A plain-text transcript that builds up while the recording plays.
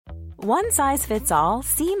One size fits all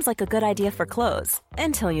seems like a good idea for clothes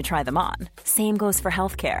until you try them on. Same goes for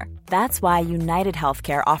healthcare. That's why United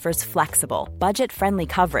Healthcare offers flexible, budget-friendly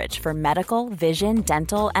coverage for medical, vision,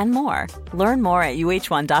 dental, and more. Learn more at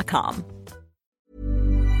uh1.com.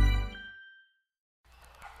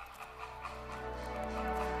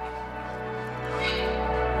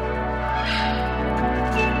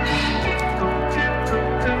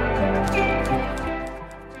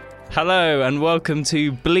 Hello and welcome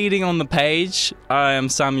to Bleeding on the Page. I am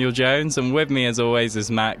Samuel Jones and with me as always is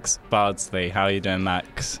Max Bardsley. How are you doing,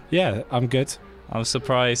 Max? Yeah, I'm good. I was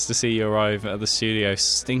surprised to see you arrive at the studio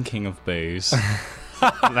stinking of booze.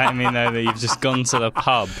 Letting me know that you've just gone to the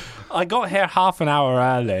pub. I got here half an hour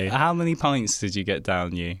early. How many pints did you get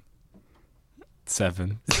down you?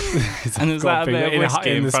 7. And is that a bit of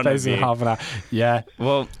whiskey in the front space of you? half an hour? Yeah.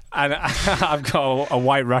 Well, and I've got a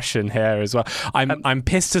White Russian here as well. I'm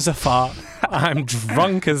pissed as a fart. I'm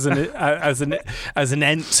drunk as an ent.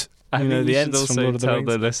 I You know, think the you should Ents from also Lord of the tell Rings.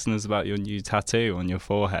 the listeners about your new tattoo on your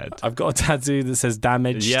forehead. I've got a tattoo that says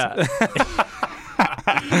damaged. Yeah.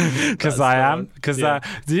 Because I am. Because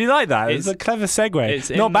do you like that? It's a clever segue. It's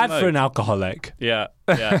not bad for an alcoholic. Yeah.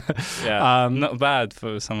 Not bad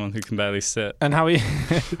for someone who can barely sit. And how are you?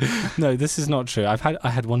 No, this is not true. I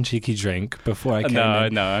had one cheeky drink before I came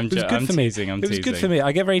in. No, I'm teasing. It was good for me.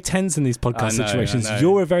 I get very tense in these podcast situations. I know.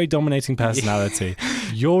 You're a very dominating personality.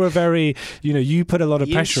 You're a very, you put a lot of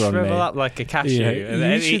pressure on me. You shrivel up like a cashew.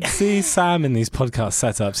 You should see Sam in these podcast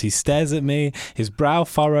setups. He stares at me, his brow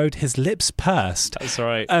furrowed, his lips pursed. That's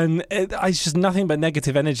right. And it's just nothing but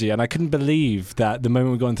negative energy. And I couldn't believe that the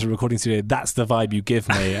moment we got into the recording studio, that's the vibe you give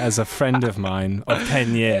me as a friend of mine of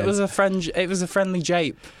 10 years. It was a friendly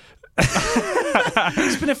jape.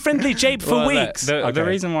 It's been a friendly jape for weeks. The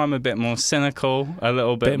reason why I'm a bit more cynical, a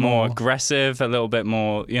little bit more aggressive, a little bit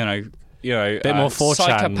more, bit more 4chan.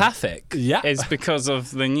 Psychopathic, yeah, is because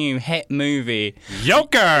of the new hit movie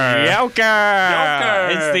Joker. It's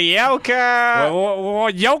the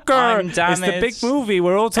Joker. Joker. I'm It's the big damaged. movie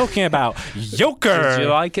we're all talking about. Joker. Did you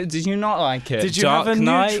like it? Did you not like it? Did you Dark have a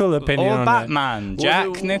Knight neutral opinion or on Batman? it?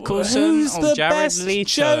 Jack Nicholson Who's or the Jared best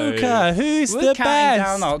Leto? Joker? Who's We're the counting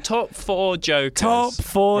best? down our top 4 Jokers. Top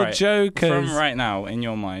 4 Right, Jokers. From right now, in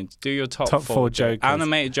your mind, do your top 4 Jokers.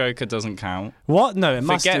 Animated Joker doesn't count. What? No, it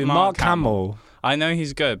must Forget do. Mark Mark Hamill. I know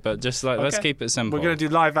he's good, but just let's keep it simple. We're going to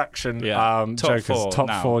do live action Top Jokers. 4 Top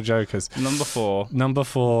now. 4 Jokers. Number 4. Number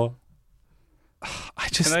 4. I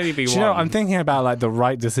just Can only be do one. you know, I'm thinking about like the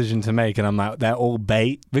right decision to make, and I'm like, they're all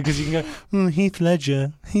bait because you can go, Heath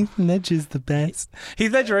Ledger. Heath Ledger's the best.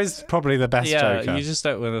 Heath Ledger is probably the best Joker. You just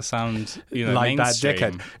don't want to sound, like mainstream.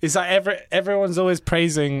 that dickhead. It's like everyone's always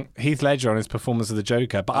praising Heath Ledger on his performance of the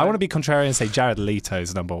Joker, but I want to be contrarian and say Jared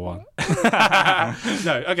Leto's number 1.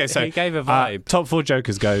 No, okay, so he gave a vibe. Top 4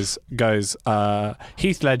 Jokers goes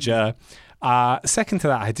Heath Ledger. Second to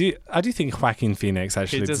that, I do think Joaquin Phoenix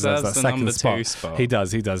actually deserves that the second number spot. 2 spot. He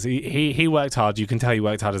does. He worked hard. You can tell he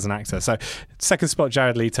worked hard as an actor. So second spot,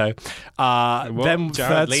 Jared Leto. Then Jared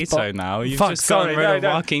third Leto spot, now. You've Fuck, just sorry, got rid of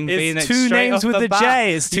no. Joaquin It's Phoenix 2 straight names off with the a bat.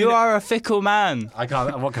 J. It's 2 You are a fickle man. I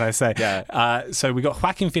can't. What can I say? Yeah. So we got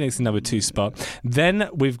Joaquin Phoenix in number 2 spot. Then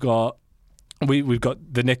we've got. We've got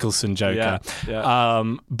the Nicholson Joker. Yeah.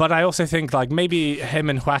 But I also think like maybe him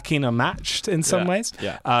and Joaquin are matched in some ways.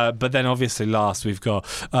 Yeah. But then obviously last we've got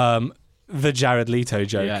the Jared Leto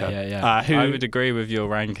Joker. Yeah. Who, I would agree with your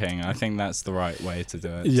ranking. I think that's the right way to do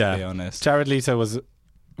it, to be honest. Jared Leto was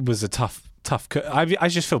a tough. I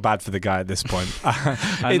just feel bad for the guy at this point.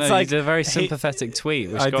 I know, you did a very sympathetic tweet,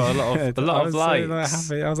 which got a lot of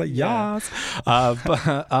likes. I was like, yes.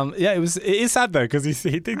 It is sad though because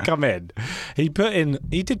he did come in. He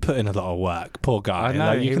did put in a lot of work. Poor guy. I know.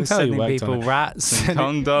 Like, you can tell he worked people on it. rats and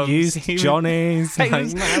condoms. Used Johnny's.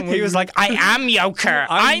 He was like, I am Joker.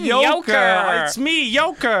 I'm Joker. It's me,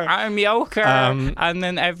 Joker. I'm Joker. And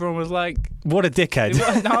then everyone was like, what a dickhead.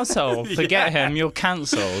 what an asshole. Forget him. You're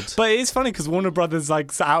cancelled. But it's funny because Warner Brothers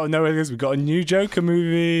like out of nowhere goes, we've got a new Joker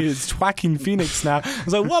movie. It's Joaquin Phoenix now. I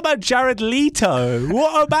was like, what about Jared Leto?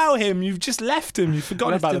 What about him? You've just left him. You've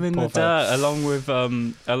forgotten Left about him in poor the fella. dirt along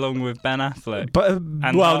with Ben Affleck. But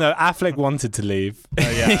no, Affleck wanted to leave.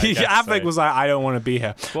 Affleck was like, I don't want to be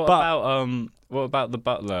here. What about the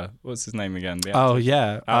butler? What's his name again? Oh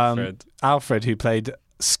yeah, Alfred. Alfred, who played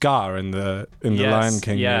Scar in the Lion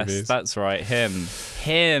King movies. Yes, that's right. Him,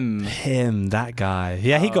 that guy.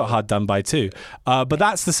 Yeah, he got hard done by too. But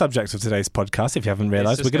that's the subject of today's podcast. If you haven't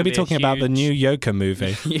realised, we're going to be talking about the new Joker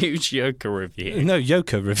movie. Huge Joker review. No,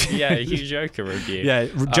 Joker review. Yeah, huge Joker review. Yeah,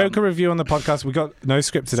 Joker review on the podcast. We got no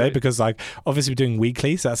script today because, like, obviously we're doing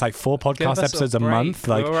weekly, so that's like 4 podcast episodes a month.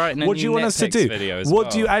 Like, what do you want us to do?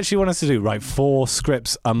 What do you actually want us to do? Write 4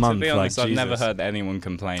 scripts a month? To be honest, like, I've never heard anyone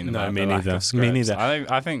complain about the lack of scripts. Me neither.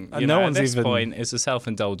 I think at this point it's a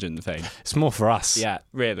self-indulgent thing. It's more for us. Yeah,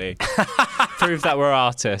 really. Prove that we're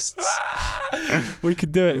artists. We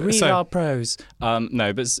could do it. Read our prose.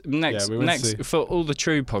 No, but next see. for all the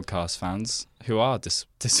true podcast fans who are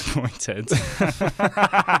disappointed,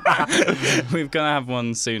 we're going to have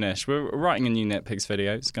one soonish. We're writing a new Nitpicks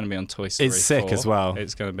video. It's going to be on Toy Story 4. It's sick as well.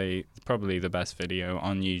 It's going to be probably the best video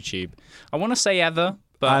on YouTube. I want to say ever.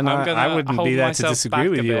 But I wouldn't be there to disagree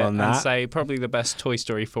with you on that. And say probably the best Toy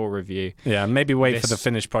Story 4 review. Yeah, maybe wait for the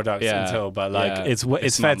finished product until. But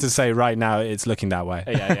it's fair to say right now it's looking that way.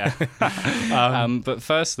 Yeah. But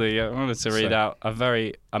firstly, I wanted to read out a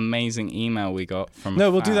very amazing email we got from.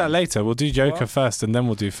 No, we'll do that later. We'll do Joker first, and then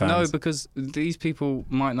we'll do fans. No, because these people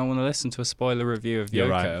might not want to listen to a spoiler review of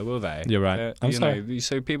Joker, will they? You're right. I'm sorry.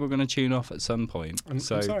 So people are going to tune off at some point. I'm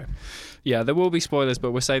sorry. Yeah, there will be spoilers,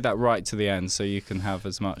 but we'll say that right to the end, so you can have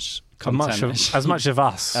as much content as much of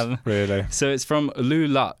us, really. So it's from Lou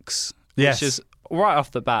Lux, yes. Which is right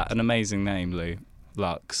off the bat an amazing name, Lou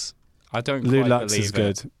Lux. I don't Lou quite Lux believe is it.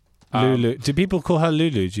 good. Lulu. Do people call her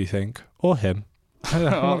Lulu? Do you think, or him?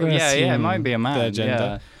 It might be a man. Their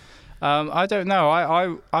gender. Yeah. I don't know.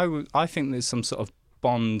 I think there's some sort of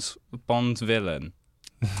Bond villain.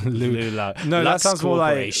 Lou Lux. No, Lux that sounds more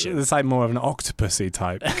like Corporation. it's like more of an octopusy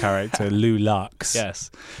type character. Lou Lux.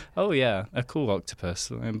 Yes. Oh yeah, a cool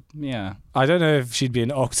octopus. Yeah. I don't know if she'd be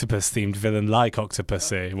an octopus-themed villain like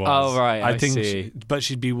Octopussy was. Oh right, I think see. But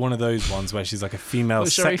she'd be one of those ones where she's like a female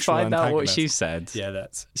Shall we sexual find out what antagonist. she said? Yeah,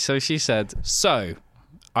 that's. So she said,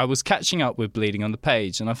 I was catching up with Bleeding on the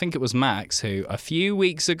Page, and I think it was Max who, a few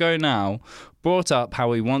weeks ago now, brought up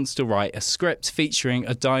how he wants to write a script featuring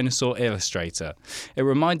a dinosaur illustrator. It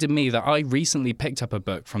reminded me that I recently picked up a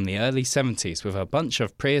book from the early 70s with a bunch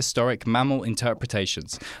of prehistoric mammal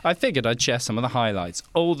interpretations. I figured I'd share some of the highlights.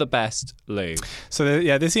 All the best, Lou. So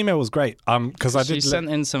this email was great because She sent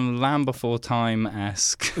in some Land Before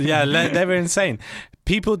Time-esque. Yeah, they were insane.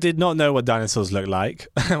 People did not know what dinosaurs look like.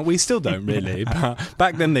 We still don't really, but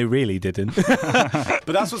back then they really didn't. But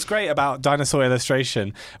that's what's great about dinosaur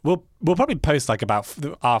illustration. We'll probably post like about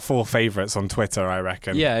our 4 favorites on Twitter, I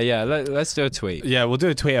reckon. Yeah. Let's do a tweet. Yeah, we'll do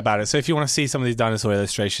a tweet about it. So if you want to see some of these dinosaur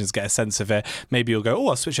illustrations, get a sense of it, maybe you'll go,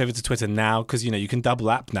 I'll switch over to Twitter now because, you can double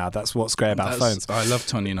app now. That's what's great about phones. I love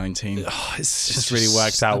 2019. It's just really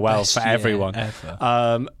works out well for everyone.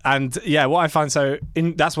 Ever. And yeah, what I find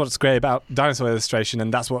that's what's great about dinosaur illustration,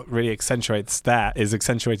 and that's what really accentuated there.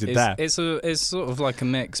 It's sort of like a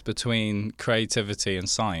mix between creativity and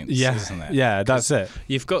science, isn't it? Yeah, that's it.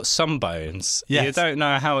 You've got some bones. Yes. You don't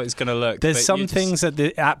know how it's going to look. There's some things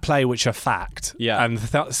at play which are fact. Yeah. And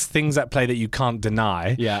things at play that you can't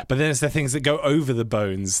deny. Yeah. But then there's the things that go over the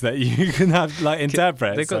bones that you can have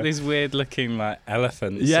interpret. They've got these weird looking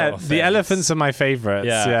elephants. Yeah, the elephants are my favourites.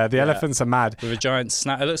 Yeah, the elephants are mad. With a giant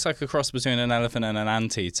snap. It looks like a cross between an elephant and an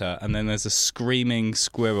anteater, and then there's a screaming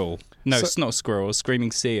squirrel. No, it's not a squirrel, a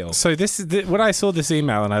screaming seal. So when I saw this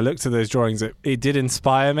email and I looked at those drawings, it did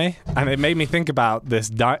inspire me, and it made me think about this.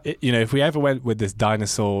 If we ever went with this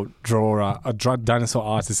dinosaur drawer, a dinosaur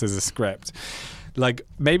artist as a script, like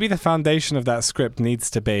maybe the foundation of that script needs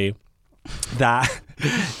to be that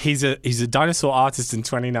he's a dinosaur artist in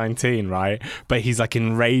 2019, right? But he's like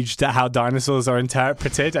enraged at how dinosaurs are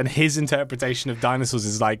interpreted, and his interpretation of dinosaurs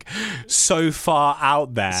is like so far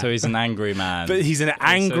out there. So he's an angry man. But he's an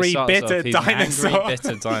angry, bitter dinosaur. An angry,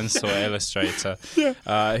 bitter dinosaur illustrator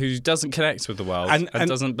who doesn't connect with the world and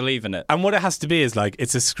doesn't believe in it. And what it has to be is like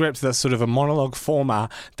it's a script that's sort of a monologue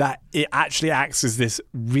format that it actually acts as this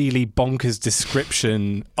really bonkers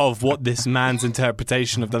description of what this man's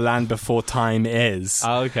interpretation of the Land Before Time is.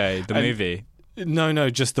 Oh, okay. The movie. No,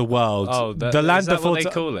 just the world. Oh, the Land is that Before what they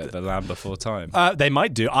call it? The Land Before Time. They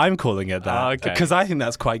might do. I'm calling it that. Okay. Because I think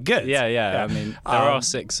that's quite good. Yeah. I mean, there are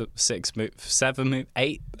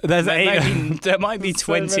 8 There's there might be So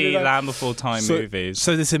 20 many, like- Land Before Time movies.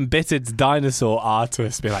 So this embittered dinosaur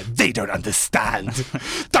artist be like, they don't understand.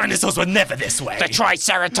 Dinosaurs were never this way. The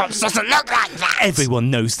Triceratops doesn't look like that. Everyone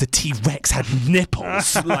knows the T-Rex had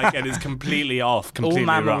nipples. Like, and it's completely off. All Completely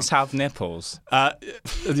mammals wrong. have nipples.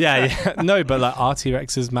 Yeah. No, but like, are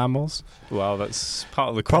T-Rexes mammals? Well, that's part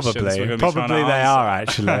of the questions we're Probably. gonna be Probably trying to they answer. are,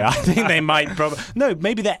 actually. I think they might probably... No,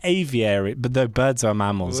 maybe they're aviary, but the birds are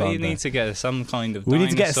mammals, We aren't need they? to get some kind of We need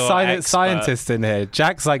to get a dinosaur expert. scientist in here.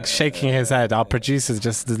 Jack's like shaking his head. Our producer's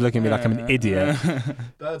just looking at me like I'm an idiot.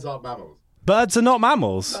 Birds aren't mammals. Birds are not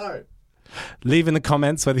mammals. No. Leave in the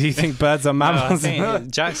comments whether you think birds are No, I mammals.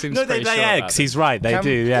 think Jack seems No, they pretty lay sure about eggs. this. He's right. They Can- do.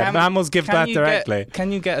 Yeah, can- mammals give can birth you directly.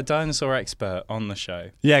 Can you get a dinosaur expert on the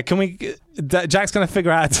show? Yeah, can we? Jack's going to figure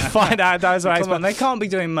out how to find out a dinosaur Come expert. on, they can't be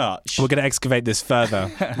doing much. We're going to excavate this further.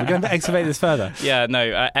 We're going to excavate this further. Yeah,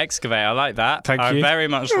 no, excavate. I like that. Thank I you. very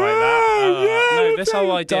much like that. Yeah, no, this whole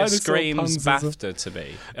idea dinosaur screams puns is a- BAFTA to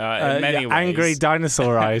me in many ways. Angry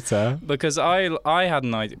dinosaur writer. Because I had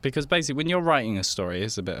an idea. Because basically, when you're writing a story,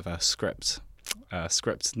 it's a bit of a script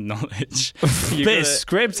knowledge. Bit of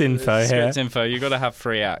script info here. Script info. You got to have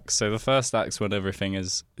 3 acts. So the first act's when everything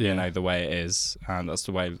is, you know, the way it is, and that's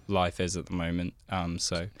the way life is at the moment.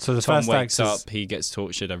 So the Tom first wakes act is- up, he gets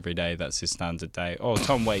tortured every day. That's his standard day. Or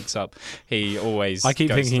Tom wakes up, he always. I keep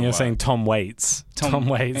goes thinking to you're work. saying Tom Waits. Tom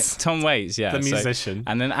Waits. Tom Waits, yeah. The So- musician.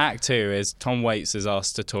 and then Act 2 is Tom Waits is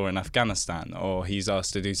asked to tour in Afghanistan, or he's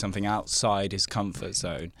asked to do something outside his comfort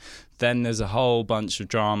zone. Then there's a whole bunch of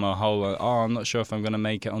drama, I'm not sure if I'm going to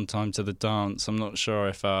make it on time to the dance. I'm not sure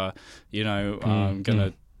if, I'm going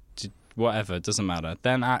to... Whatever, it doesn't matter.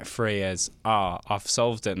 Then Act 3 is, I've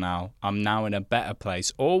solved it now. I'm now in a better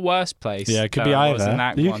place or worse place. Yeah, it could than be I was in either.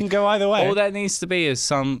 Act You 1. can go either way. All there needs to be is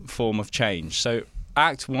some form of change. So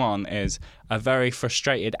Act 1 is a very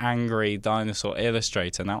frustrated, angry dinosaur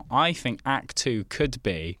illustrator. Now, I think Act 2 could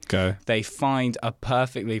be Go. they find a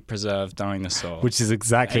perfectly preserved dinosaur. Which is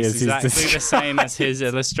exactly It's as exactly he's the same as his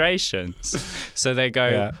illustrations. So they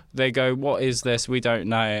go, Yeah. what is this? We don't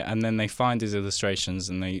know. And then they find his illustrations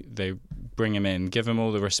and they bring him in, give him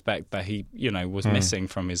all the respect that he, was missing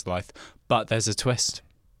from his life. But there's a twist,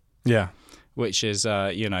 Yeah. which is,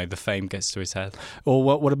 the fame gets to his head. Or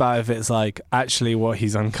what about if it's like actually what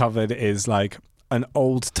he's uncovered is like an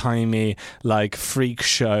old-timey like freak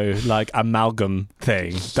show like amalgam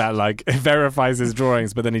thing that like verifies his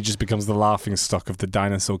drawings, but then he just becomes the laughing stock of the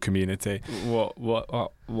dinosaur community. What?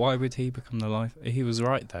 Why would he become the life? He was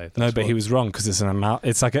right though. He was wrong because it's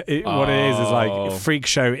it's like what it is like Oh. freak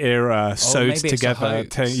show era sewed maybe it's a together.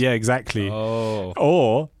 hoax. Yeah, exactly. Oh,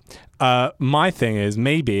 Or my thing is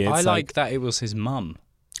maybe it's I like that. It was his mum.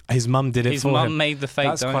 his mum did it His for mum him. made the fake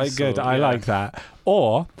That's dinosaur. quite good. I yeah. like that.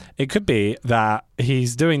 Or it could be that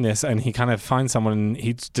he's doing this and he kind of finds someone and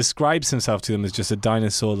he describes himself to them as just a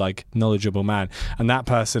dinosaur, like knowledgeable man. And that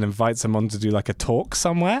person invites him on to do like a talk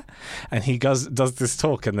somewhere. And he does this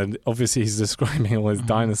talk and then obviously he's describing all his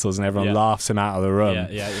dinosaurs and everyone Yeah. laughs him out of the room.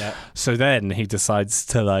 Yeah. So then he decides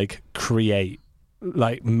to like create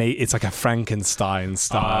it's like a Frankenstein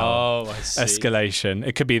style Oh, I see. escalation.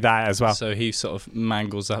 It could be that as well. So he sort of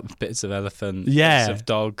mangles up bits of elephant, Yeah. bits of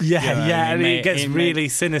dog. Yeah, you know, yeah, and he it gets really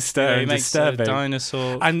sinister he and makes disturbing. a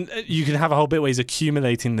dinosaur. And you can have a whole bit where he's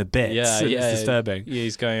accumulating the bits. yeah, and yeah, it's disturbing. Yeah,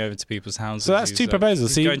 he's going over to people's houses. So that's He's, two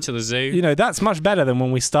proposals. He's So going to the zoo. You know, that's much better than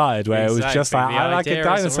when we started, where it was just like, Exactly. The I like a idea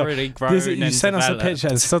has dinosaur. already grown You and sent us a developed. picture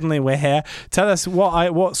and suddenly we're here. Tell us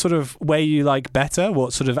what sort of way you like better,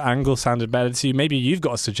 what sort of angle sounded better to you. Maybe you've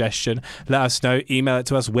got a suggestion. Let us know. Email it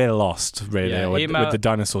to us. We're lost, really, Yeah, with the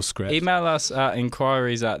dinosaur script. Email us at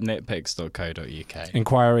inquiries@nitpicks.co.uk.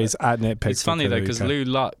 Inquiries at nitpicks. It's funny though because Lou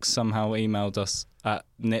Lux somehow emailed us at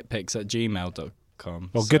nitpicks@gmail.com.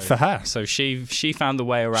 Well, good for her. So she found a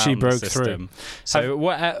way around She broke the system. So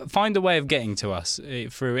find a way of getting to us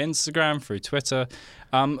through Instagram, through Twitter.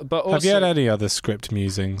 But also, Have you had any other script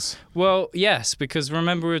musings? well, yes, because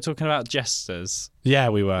remember we were talking about jesters Yeah,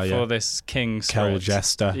 we were. for Yeah, this King Kel script.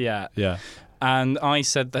 Jester. Yeah, Yeah. and I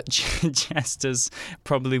said that jesters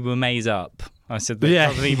probably were made up. I said they Yeah.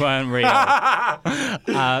 probably weren't real.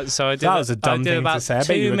 So I did. That was a dumb I did thing to about say. I bet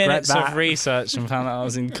you 2 regret minutes that. of research and found out I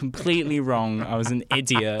was completely wrong. I was an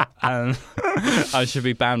idiot, and I should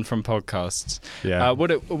be banned from podcasts. Yeah.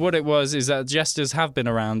 What it was is that jesters have been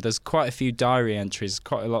around. There's quite a few diary entries,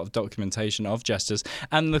 quite a lot of documentation of jesters,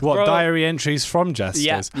 and the Diary entries from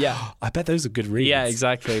jesters? Yeah. I bet those are good reads. Yeah,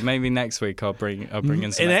 exactly. Maybe next week I'll bring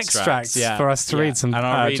in some extracts Yeah, for us to read some And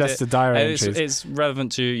I'll read Jester it. diary And entries. It's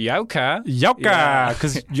relevant to Yoka. Yoka,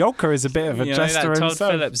 because Yoka is a bit of a You know jester that Todd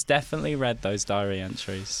himself. Phillips definitely read those diary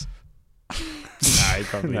entries. No, he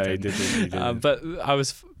probably didn't. But I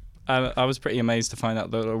was I was pretty amazed to find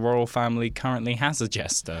out that the royal family currently has a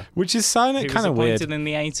jester. Which is kind He was of weird. appointed in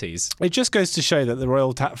the 80s. It just goes to show that the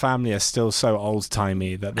royal family are still so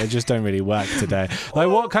old-timey that they just don't really work today. Like,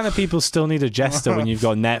 what kind of people still need a jester when you've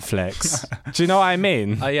got Netflix? Do you know what I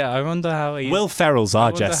mean? Yeah, I wonder how Will Ferrell's our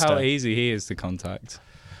I wonder jester. how easy he is to contact.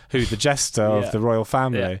 Who, the jester of the royal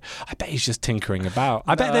family? Yeah. I bet he's just tinkering about.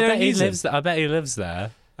 I bet they don't use him. I bet he lives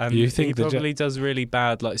there. And You think he the probably does really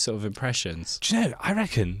bad, like, sort of impressions. Do you know, I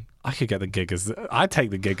reckon I could get the gig as... I'd take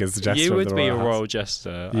the gig as the jester You of would the be a House. royal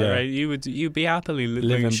jester. Yeah. Right? You'd be happily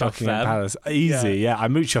Live in mooch off Buckingham them. Palace. Easy, yeah. I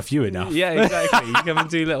mooch off you enough. Yeah, exactly. You come and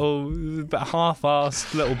do little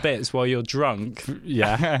half-assed little bits while you're drunk,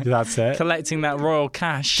 Yeah, that's it. collecting that royal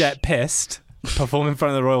cash. Get pissed, perform in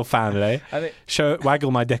front of the royal family, And it- waggle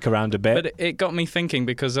my dick around a bit. But it got me thinking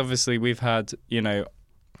because obviously we've had,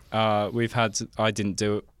 I didn't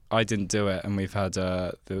do it, and we've had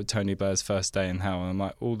the Tony Blair's First Day in Hell, and I'm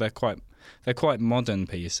like, oh, they're quite modern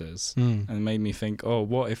pieces, and it made me think, oh,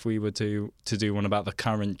 what if we were to do one about the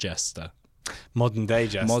current jester, Modern day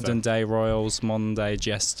jester. modern day royals, modern day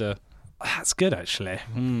jester. That's good, actually.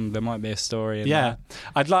 There might be a story in Yeah,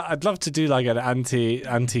 I'd love to do like an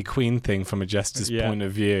anti Queen thing from a jester's Yeah. point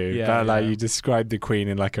of view. Yeah, but like yeah. you describe the Queen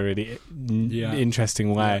in like a really Yeah.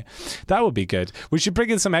 interesting way. That would be good. We should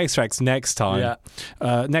bring in some extracts next time.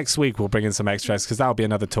 Yeah. Next week we'll bring in some extracts because that'll be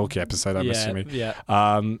another talkie episode. I'm assuming. Yeah.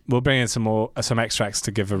 We'll bring in some extracts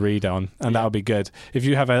to give a read on, and that'll be good. If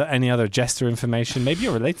you have any other jester information, maybe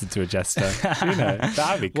you're related to a jester.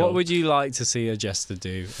 That'd be cool. What would you like to see a jester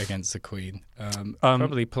do against the Queen?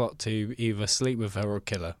 Probably plot to either sleep with her or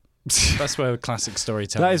kill her. That's where classic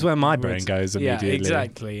storytelling. That is where my brain goes immediately. Yeah,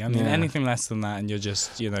 exactly. I mean, Yeah. anything less than that, and you're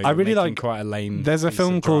just, you're I really making like- quite a lame. There's a piece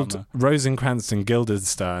film of called drama. Rosencrantz and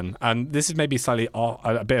Guildenstern, and this is maybe slightly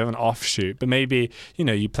a bit of an offshoot, but maybe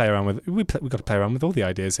you play around with. We've got to play around with all the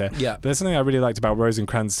ideas here. Yeah. But there's something I really liked about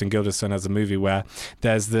Rosencrantz and Guildenstern as a movie, where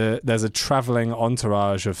there's a traveling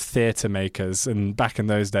entourage of theatre makers, and back in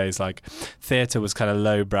those days, like theatre was kind of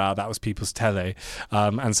lowbrow. That was people's telly,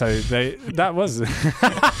 and so that was.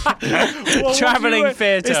 Well, Travelling it's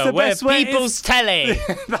theatre, the where best way- people's telly.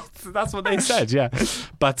 That's what they said, yeah.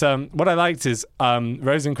 But what I liked is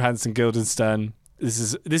Rosencrantz and Guildenstern. This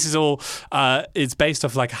is all. It's based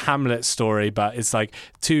off like a Hamlet story, but it's like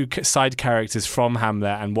two side characters from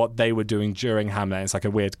Hamlet and what they were doing during Hamlet. It's like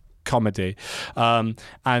a weird comedy, and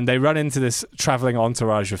they run into this traveling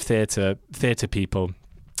entourage of theatre people.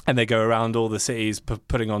 And they go around all the cities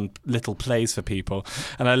putting on little plays for people.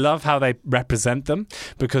 And I love how they represent them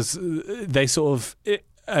because they sort of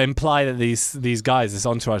imply that these guys, this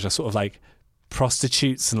entourage, are sort of like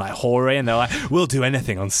prostitutes and like whoring, and they're like, we'll do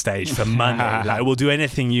anything on stage for money. Like, we'll do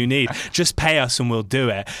anything you need. Just pay us and we'll do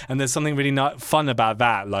it. And there's something really not fun about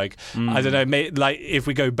that. Like, I don't know, like if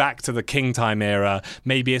we go back to the King time era,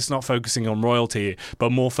 maybe it's not focusing on royalty,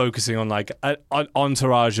 but more focusing on like an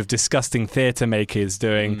entourage of disgusting theatre makers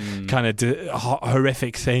doing kind of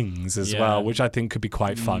horrific things as well, which I think could be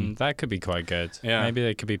quite fun. That could be quite good. Yeah. Maybe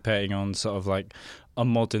they could be putting on sort of like a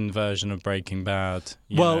modern version of Breaking Bad.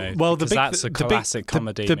 That's a classic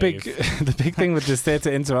comedy. The big thing with this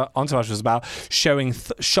theatre entourage was about showing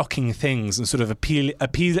shocking things and sort of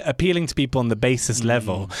appealing to people on the basis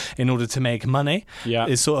level in order to make money. Yeah.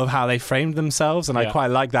 Is sort of how they framed themselves, and I Yeah. quite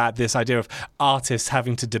like that. This idea of artists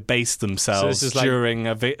having to debase themselves is like- during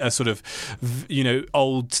a sort of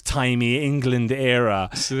old timey England era.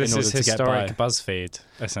 So this in order is to get by. historic BuzzFeed,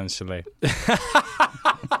 essentially.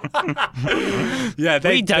 Yeah,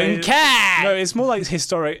 We don't care. No, it's more like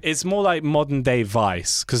historic. It's more like modern day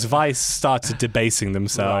Vice, because Vice started debasing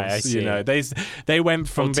themselves. Right, I see. You know, they went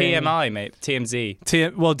from being TMI, mate. TMZ.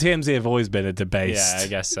 TMZ have always been a debased. Yeah, I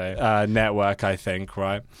guess so. Network, I think,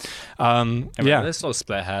 right? Yeah, let's not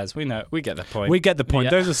split hairs. We get the point. We get the point.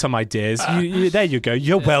 Yeah. Those are some ideas. There you go.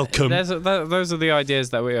 You're welcome. Those are the ideas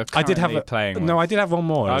that we are currently I did have playing with. No, I did have one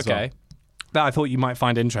more. as well, Okay. that I thought you might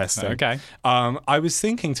find interesting. Okay. I was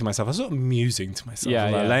thinking to myself, I was sort of musing to myself. Yeah,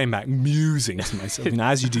 like yeah. laying back, musing to myself.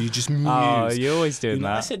 As you do, you just muse. Oh, you're always doing You know,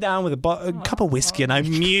 I that. sit down with a cup of whiskey and I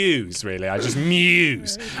muse, really. I just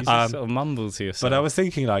muse. You just sort of mumble to yourself. But I was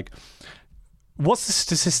thinking, like, what's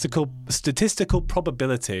the statistical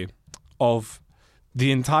probability of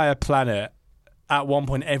the entire planet, at one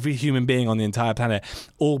point, every human being on the entire planet,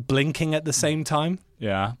 all blinking at the same time?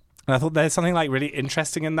 yeah. And I thought there's something like really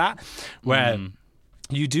interesting in that, where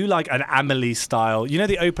you do like an Amelie style. You know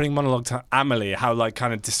the opening monologue to Amelie, how like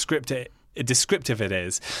kind of descriptive it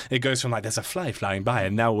is. It goes from like there's a fly flying by,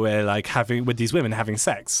 and now we're like having with these women having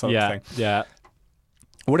sex. Sort of Yeah. thing. Yeah.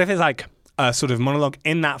 What if it's like sort of monologue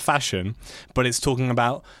in that fashion, but it's talking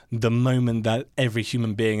about the moment that every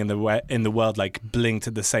human being in the world like blinked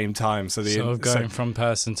at the same time. So sort of going from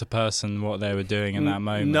person to person, what they were doing in that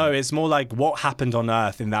moment. No, it's more like what happened on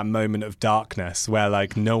Earth in that moment of darkness where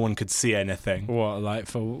like no one could see anything. What, like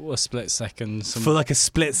for a split second? For like a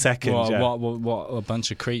split second. What a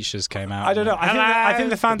bunch of creatures came out. I don't know. I think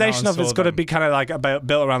the foundation of it's got to be kind of like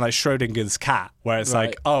built around like Schrodinger's cat, where it's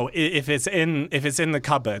like, oh, if it's in the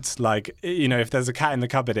cupboard, like, you know, if there's a cat in the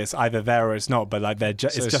cupboard, it's either there or it's not. But like it's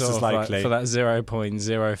just as likely. Like for that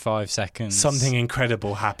 0.05 seconds, something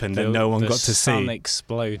incredible happened and no one got to see. The sun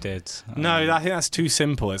exploded. No, I think that's too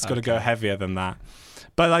simple. It's got to go heavier than that.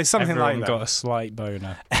 But like something Everyone like that. got a slight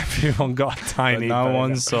boner. Everyone got a tiny but no boner.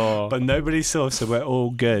 one saw. But nobody saw, so we're all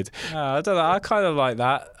good. I don't know. I kind of like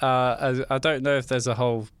that. I don't know if there's a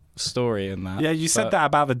whole story in that. Yeah, you said that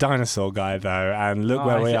about the dinosaur guy, though, and look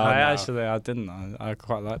where we are now. I didn't. I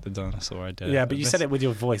quite like the dinosaur idea. Yeah, but you said it with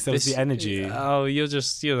your voice. There was the energy. Oh, you're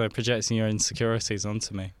just, projecting your insecurities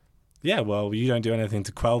onto me. Yeah, well, you don't do anything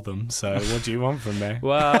to quell them, so what do you want from me?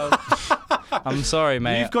 Well, I'm sorry,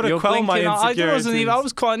 mate. You've got to quell my insecurities. I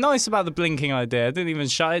was quite nice about the blinking idea. I didn't even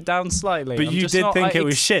shut it down slightly. But you did think it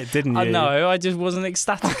was shit, didn't you? I know. I just wasn't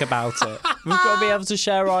ecstatic about it. We've got to be able to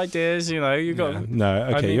share ideas, You've got. Yeah. No,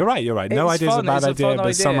 okay, you're right. No idea is a bad idea,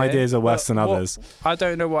 but some ideas are worse than others. I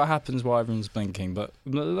don't know what happens while everyone's blinking, but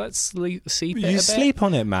let's sleep it a bit. You sleep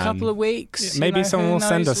on it, man. A couple of weeks. Maybe someone will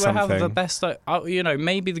send us something. We'll have the best.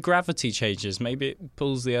 Maybe the gravity changes. Maybe it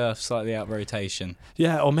pulls the Earth slightly out of rotation.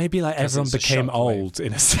 Yeah, or maybe like everyone became old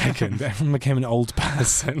in a second. Everyone became an old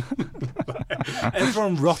person.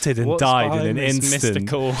 Everyone rotted and died in an instant.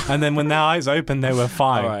 Mystical. And then when their eyes opened, they were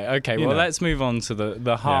fine. All right, okay. Well, let's move on to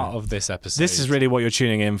the heart of this episode. This is really what you're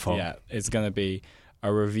tuning in for. Yeah, it's going to be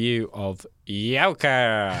a review of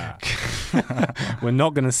Joker. We're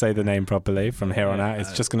not going to say the name properly from here on out.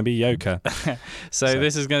 It's just going to be Joker. So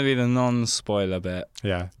this is going to be the non-spoiler bit.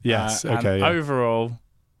 Yeah. Yes. Okay. And overall,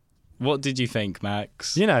 what did you think,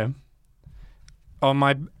 Max? On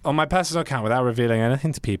my personal account, without revealing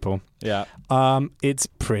anything to people, it's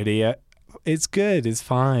pretty. It's good. It's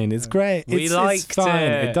fine. It's great. It's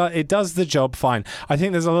fine. It does the job fine. I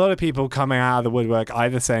think there's a lot of people coming out of the woodwork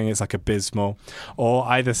either saying it's like abysmal, or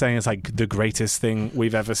either saying it's like the greatest thing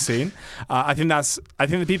we've ever seen. I think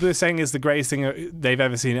the people who are saying it's the greatest thing they've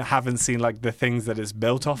ever seen haven't seen like the things that it's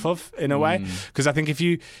built off of in a way. Because I think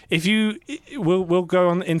we'll go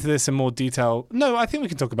on into this in more detail. No, I think we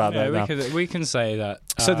can talk about that now. We can say that.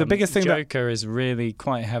 So the biggest thing Joker is really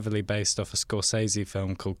quite heavily based off a Scorsese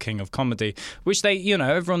film called King of Comedy, which they,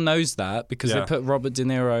 everyone knows that because they put Robert De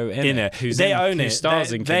Niro in it. They own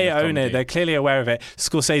it. They're clearly aware of it.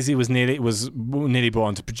 Scorsese was nearly brought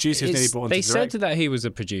on to produce. He was nearly brought on to direct. They said that he was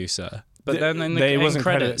a producer. But then in the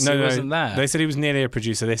credits, he wasn't there. They said he was nearly a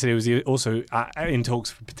producer. They said he was also in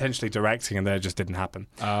talks for potentially directing, and that just didn't happen.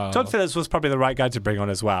 Todd Phillips was probably the right guy to bring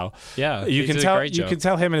on as well. Yeah, you can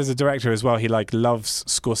tell him as a director as well. He like loves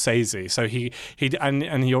Scorsese, so he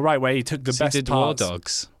and you're right where he took the best parts. War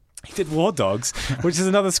Dogs. He did War Dogs, which is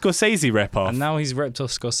another Scorsese rip-off. And now he's ripped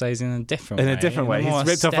off Scorsese in a different way. He's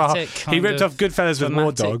ripped off Goodfellas with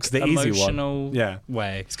War Dogs, the easy one.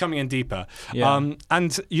 Way. He's coming in deeper. Yeah. And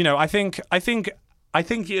I think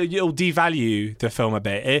you'll devalue the film a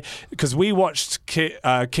bit because we watched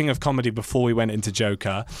King of Comedy before we went into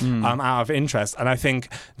Joker out of interest, and I think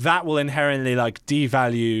that will inherently like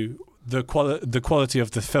devalue the quality of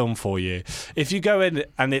the film for you. If you go in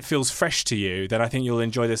and it feels fresh to you, then I think you'll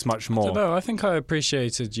enjoy this much more. I think I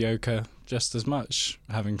appreciated Joker just as much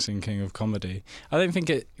having seen King of Comedy. I don't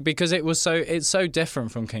think because it's so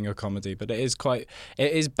different from King of Comedy, but it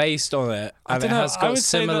is based on it, and it has got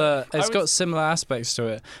similar aspects to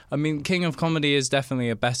it. I mean, King of Comedy is definitely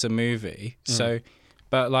a better movie,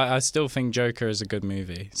 but like I still think Joker is a good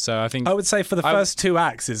movie. So I think I would say for the first two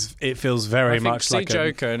acts it feels very much like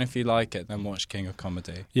Joker, and if you like it, then watch King of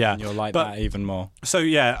Comedy. Yeah, and you'll like that even more. So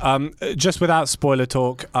just without spoiler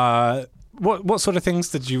talk, what sort of things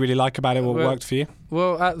did you really like about it? What worked for you?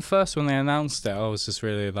 Well, at first when they announced it, I was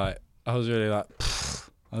really like. I was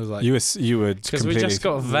like, you would because we just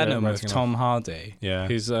got Venom with Tom Hardy, yeah,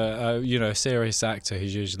 who's a serious actor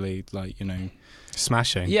who's usually like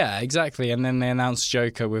smashing. Yeah, exactly. And then they announced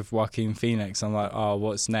Joker with Joaquin Phoenix. I'm like, oh,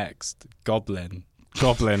 what's next? Goblin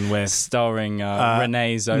with starring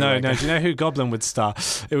Renee Zellweger. No. Do you know who Goblin would star?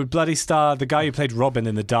 It would bloody star the guy who played Robin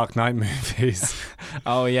in the Dark Knight movies.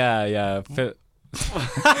 Oh yeah. Philip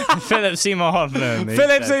Seymour Hoffman.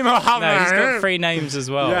 Philip Seymour Hoffman. No, he's got 3 names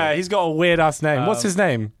as well. Yeah, he's got a weird ass name. What's his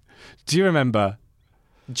name? Do you remember?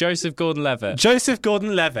 Joseph Gordon-Levitt. Joseph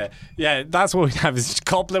Gordon-Levitt. Yeah, that's what we have is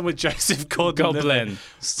Goblin with Joseph Gordon-Levitt. Goblin,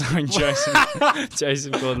 starring Joseph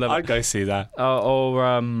Gordon-Levitt. I'd go see that.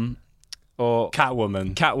 Or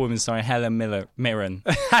Catwoman starring Helen Mirren.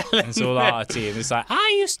 It's all arty, and it's like,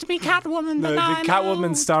 I used to be Catwoman, but No, now the I'm Catwoman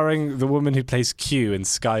old. starring the woman who plays Q in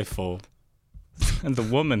Skyfall. And the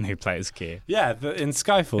woman who plays Q. Yeah, in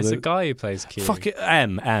Skyfall. It's a guy who plays Q. Fuck it,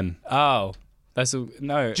 M. Oh,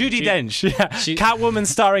 no. Judi Dench. Yeah. Catwoman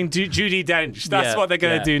starring Judi Dench. That's what they're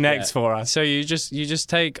going to do next for us. So you just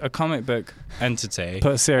take a comic book entity,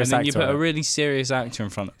 Put a serious and then you actor put on a it. really serious actor in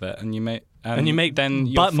front of it, and you make then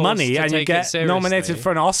you're but forced money, to and you take it get seriously. nominated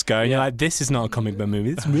for an Oscar, and Yeah. you're like, this is not a comic book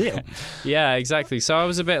movie. It's real. Yeah, exactly. So I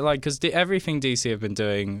was a bit like, because everything DC have been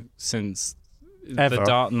doing since Ever. The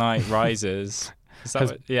Dark Knight Rises, is that Has-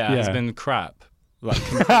 has yeah. been crap. Like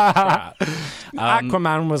complete crap.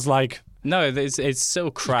 Aquaman was like, No, it's still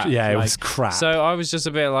crap. yeah, it Like, was crap. So I was just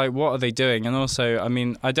a bit like, what are they doing? And also, I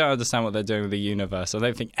mean, I don't understand what they're doing with the universe. I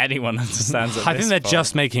don't think anyone understands it. I think they're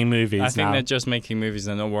just making movies I think now. they're just making movies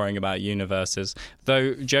and not worrying about universes.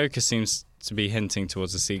 Though Joker seems to be hinting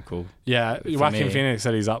towards a sequel. Yeah, Joaquin me. Phoenix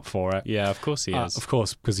said he's up for it. Yeah, of course he is. Of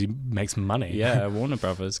course, because he makes money. Yeah, Warner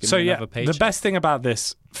Brothers. Give So me yeah, another paycheck. the best thing about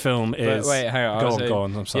this film is. But wait, hang on. Go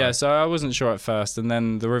on. I'm sorry. Yeah, so I wasn't sure at first, and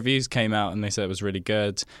then the reviews came out and they said it was really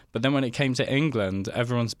good. But then when it came to England,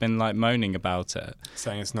 everyone's been like moaning about it.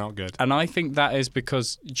 Saying it's not good. And I think that is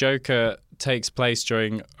because Joker takes place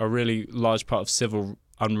during a really large part of civil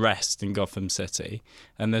unrest in Gotham City,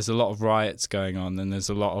 and there's a lot of riots going on, and there's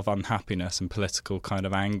a lot of unhappiness and political kind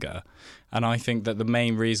of anger. And I think that the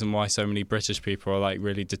main reason why so many British people are like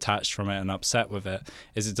really detached from it and upset with it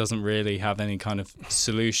is it doesn't really have any kind of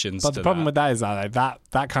solutions. But to the problem that. with that is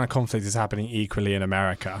that kind of conflict is happening equally in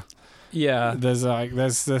America. Yeah. There's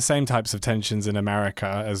the same types of tensions in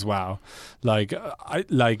America as well.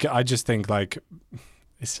 I just think like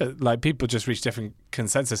it's just, like people just reach different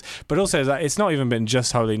consensus, but also like, it's not even been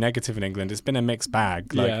just wholly negative in England. It's been a mixed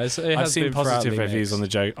bag. Like, Yeah, it I've has seen been positive proudly reviews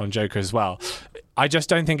mixed. on Joker as well. I just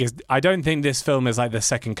don't think I don't think this film is like the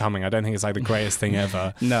second coming. I don't think it's like the greatest thing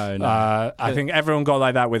ever. No. I think everyone got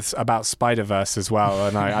like that about Spider-Verse as well,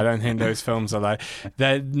 and I don't think those films are like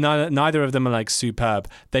neither of them are like superb.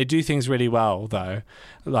 They do things really well though.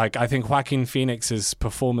 Like I think Joaquin Phoenix's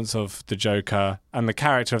performance of the Joker and the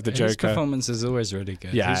character of the His Joker. performance is always really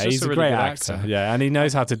good. Yeah, just he's a really great good actor. Yeah, and he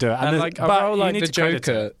knows how to do it. And like a role like the Joker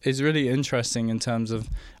Joker. is really interesting in terms of,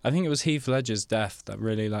 I think it was Heath Ledger's death that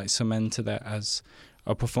really like cemented it as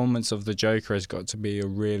a performance of the Joker has got to be a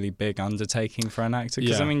really big undertaking for an actor.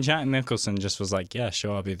 Because Yeah. I mean, Jack Nicholson just was like, yeah,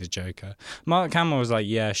 sure, I'll be the Joker. Mark Hamill was like,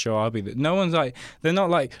 yeah, sure, I'll be the. No one's like, they're not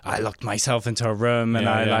like, I locked myself into a room and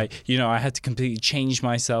I had to completely change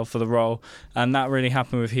myself for the role. And that really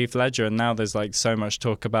happened with Heath Ledger. And now there's like so much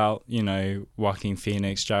talk about, Joaquin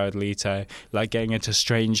Phoenix, Jared Leto, like getting into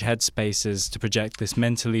strange headspaces to project this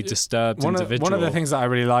mentally disturbed individual. One of the things that I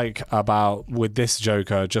really like about with this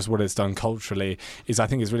Joker, just what it's done culturally, is I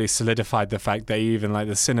think it's really solidified the fact that even like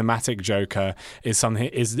the cinematic Joker is something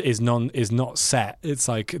is not set. It's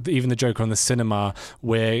like even the Joker on the cinema,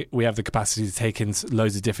 where we have the capacity to take in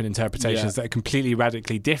loads of different interpretations that are completely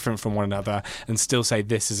radically different from one another and still say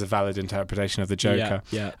this is a valid interpretation of the Joker.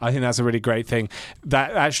 Yeah. I think that's a really great thing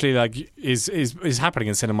that actually like is happening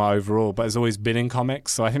in cinema overall, but has always been in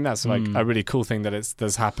comics. So I think that's like a really cool thing that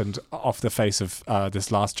that's happened off the face of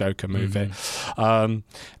this last Joker movie.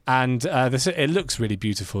 It looks really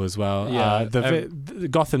beautiful as well. Yeah,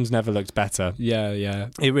 Gotham's never looked better. Yeah.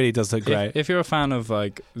 It really does look great. If you're a fan of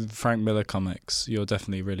like Frank Miller comics, you'll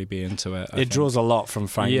definitely really be into it. It draws a lot from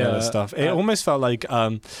Frank Miller stuff. It almost felt like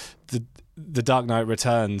the Dark Knight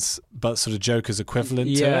Returns, but sort of Joker's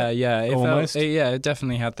equivalent to it. Yeah. Almost. It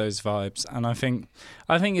definitely had those vibes. And I think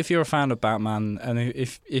if you're a fan of Batman and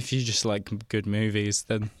if you just like good movies,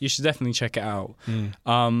 then you should definitely check it out.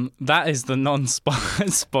 That is the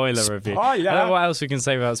non-spoiler review. I don't know what else we can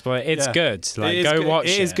say about spoiler. It's good. Like, It is go good. watch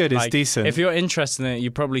it. It is good. It's Like, decent. If you're interested in it,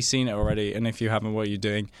 you've probably seen it already. And if you haven't, what are you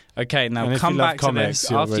doing? Okay, now And if come you love back comics, to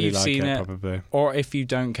this you'll after really you've like seen it. probably. Or if you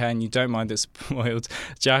don't care and you don't mind it spoiled,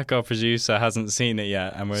 Jack, our producer, hasn't seen it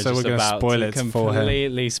yet, and we're So just we're gonna about spoil to it for him.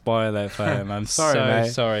 completely spoil it for him. I'm Sorry, so mate.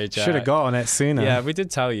 sorry, Jack. Should have got on it sooner. Yeah, we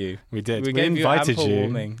did tell you. We did. We We gave invited you ample you.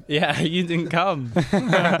 warning. Yeah, you didn't come.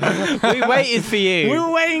 We waited for you. We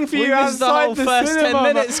were waiting for We you missed the outside whole the first cinema, 10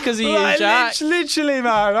 minutes 'cause of you, Like, Jack. Literally,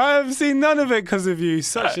 man. I have seen none of it because of you.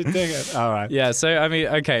 Such a dickhead. All right. Yeah, so I mean,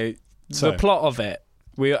 okay, So- the plot of it,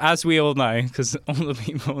 as we all know, because all the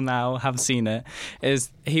people now have seen it,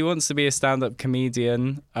 is he wants to be a stand-up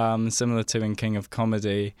comedian, similar to in King of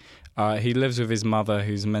Comedy. He lives with his mother,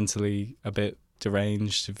 who's mentally a bit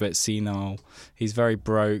deranged, a bit senile. He's very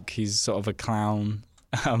broke. He's sort of a clown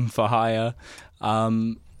for hire.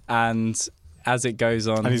 And as it goes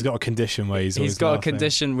on... And he's got a condition where he's always got laughing. a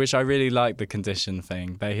condition, which I really like the condition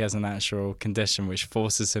thing, that he has an actual condition which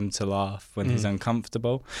forces him to laugh when he's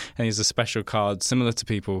uncomfortable. And he has a special card, similar to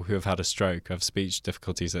people who have had a stroke, have speech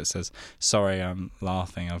difficulties, that says, "Sorry, I'm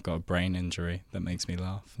laughing. I've got a brain injury that makes me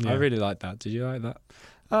laugh." Yeah. I really like that. Did you like that?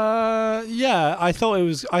 Yeah, I thought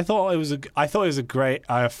it was a great,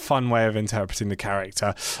 fun way of interpreting the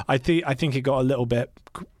character. I think it got a little bit.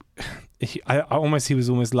 He was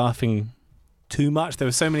almost laughing too much. There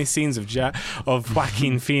were so many scenes of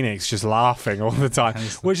Joaquin Phoenix just laughing all the time,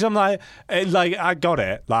 which I'm like I got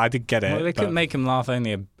it. Like I did get it. Well, they couldn't make him laugh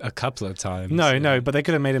only a couple of times. No, but they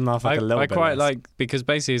could have made him laugh like a little bit. I quite less. like, because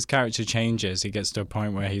basically his character changes. He gets to a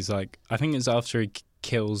point where he's like, I think it's after he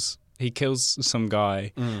kills some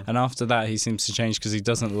guy, and after that he seems to change because he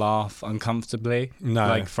doesn't laugh uncomfortably. No.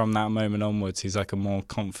 Like from that moment onwards, he's like a more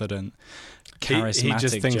confident, charismatic He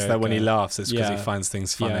just thinks that when he Joker. laughs, it's because he finds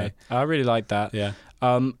things funny. Yeah, I really like that. Yeah.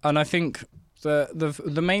 And I think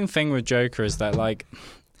the main thing with Joker is that, like,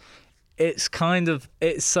 it's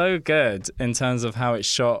so good in terms of how it's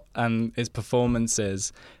shot and its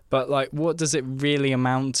performances, but like, what does it really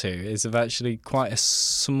amount to? Is it actually quite a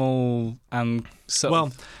small and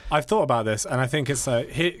Well, I've thought about this, and I think it's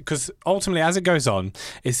because ultimately, as it goes on,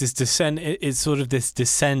 it's this descent. It's sort of this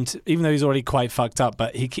descent, even though he's already quite fucked up,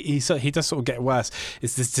 but he does sort of get worse.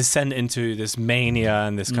 It's this descent into this mania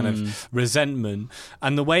and this kind of resentment,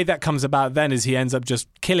 and the way that comes about then is he ends up just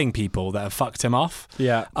killing people that have fucked him off.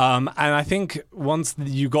 Yeah. And I think once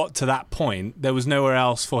you got to that point, there was nowhere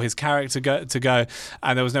else for his character to go,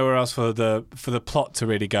 and there was nowhere else for the plot to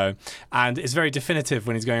really go. And it's very definitive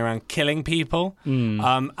when he's going around killing people.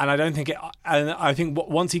 And I don't think it. And I think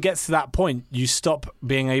once he gets to that point, you stop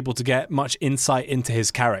being able to get much insight into his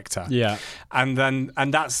character. Yeah. And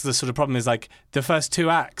that's the sort of problem. Is like the first two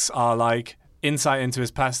acts are like insight into his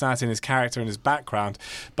personality and his character and his background.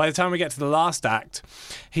 By the time we get to the last act,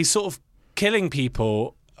 he's sort of killing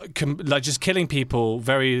people. Like just killing people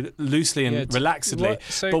very loosely and relaxedly,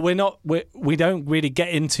 but we don't really get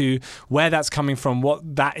into where that's coming from,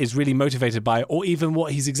 what that is really motivated by, or even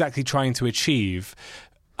what he's exactly trying to achieve.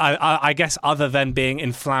 I guess other than being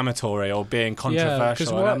inflammatory or being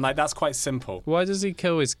controversial, and I'm like, that's quite simple. Why does he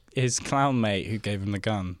kill his clown mate who gave him the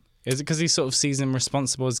gun? Is it because he sort of sees him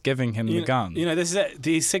responsible as giving him the gun? You know, this is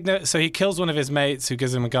it. So he kills one of his mates who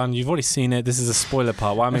gives him a gun. You've already seen it. This is a spoiler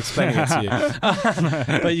part. Why I'm explaining it to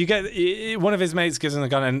you. But you get one of his mates gives him the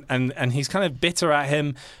gun, and he's kind of bitter at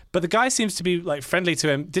him. But the guy seems to be like friendly to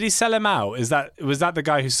him. Did he sell him out? Was that the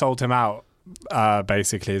guy who sold him out?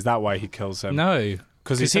 Basically, is that why he kills him? No,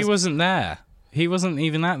 because he wasn't there. He wasn't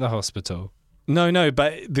even at the hospital. No,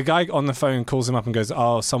 but the guy on the phone calls him up and goes,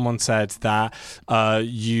 "Oh, someone said that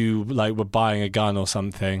you like were buying a gun or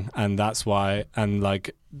something, and that's why, and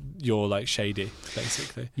like you're like shady,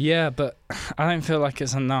 basically." Yeah, but I don't feel like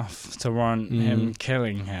it's enough to warrant him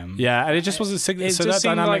killing him. Yeah, and it just wasn't. So that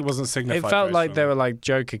dynamic wasn't signified. It felt like they were like,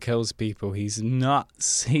 Joker kills people. He's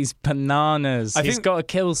nuts. He's bananas. He's got to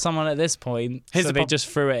kill someone at this point. So they just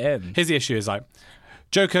threw it in. Here's the issue: is like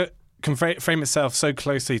Joker can frame itself so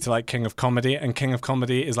closely to like King of Comedy, and King of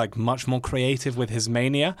Comedy is like much more creative with his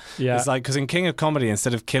mania. Yeah, it's like because in King of Comedy,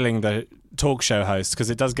 instead of killing the talk show host, because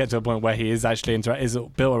it does get to a point where he is actually is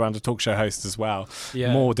built around a talk show host as well,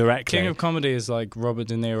 more directly. King of Comedy is like Robert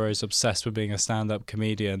De Niro's obsessed with being a stand-up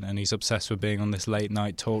comedian, and he's obsessed with being on this late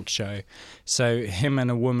night talk show. So him and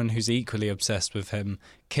a woman who's equally obsessed with him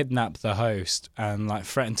kidnap the host and like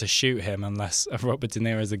threaten to shoot him unless Robert De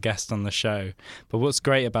Niro is a guest on the show. But what's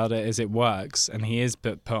great about it is it works, and he is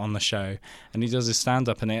put on the show, and he does his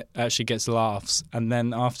stand-up, and it actually gets laughs. And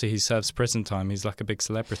then after he serves prison time, he's like a big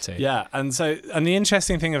celebrity. Yeah, and the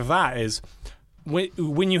interesting thing of that is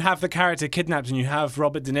when you have the character kidnapped and you have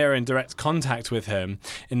Robert De Niro in direct contact with him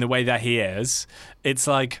in the way that he is, it's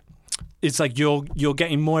like you're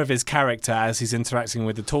getting more of his character as he's interacting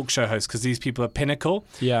with the talk show host, because these people are pinnacle.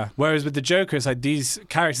 Yeah. Whereas with the Joker, it's like these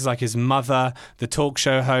characters, like his mother, the talk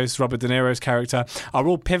show host, Robert De Niro's character, are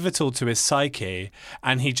all pivotal to his psyche,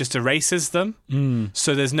 and he just erases them.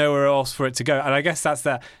 So there's nowhere else for it to go. And I guess that's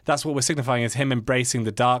what we're signifying, is him embracing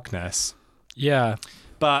the darkness. Yeah.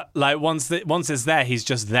 But like once it's there, he's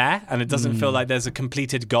just there, and it doesn't feel like there's a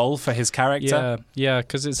completed goal for his character. Yeah,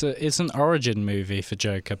 because it's an origin movie for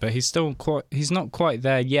Joker, but he's not quite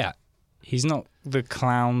there yet. He's not the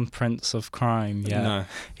clown prince of crime yet. No.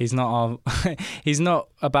 He's not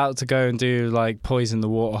about to go and do like poison the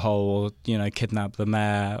waterhole, or kidnap the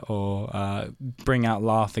mayor, or bring out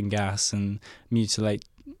laughing gas and mutilate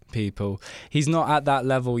people. He's not at that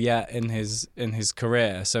level yet in his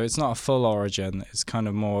career, so it's not a full origin. It's kind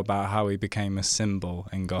of more about how he became a symbol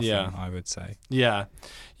in Gotham, I would say. Yeah,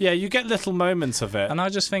 you get little moments of it. And I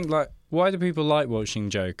just think, like, why do people like watching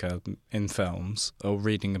Joker in films or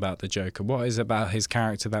reading about the Joker? What is it about his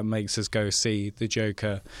character that makes us go see the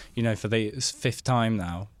Joker, for the 5th time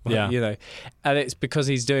now? Yeah. And it's because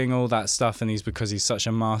he's doing all that stuff, and because he's such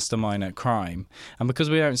a mastermind at crime. And because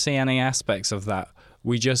we don't see any aspects of that,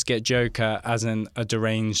 we just get Joker as a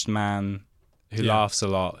deranged man who laughs a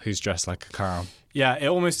lot, who's dressed like a clown. Yeah, it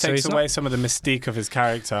almost takes away some of the mystique of his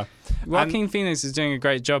character. Joaquin Phoenix is doing a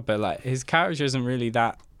great job, but like his character isn't really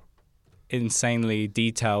that insanely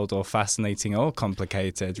detailed or fascinating or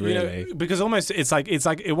complicated, really. Because almost it's like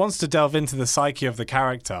it wants to delve into the psyche of the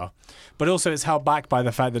character, but also it's held back by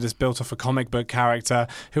the fact that it's built off a comic book character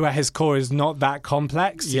who at his core is not that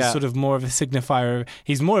complex. He's sort of more of a signifier.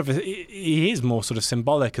 He is more sort of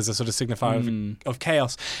symbolic as a sort of signifier of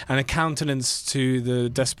chaos and a countenance to the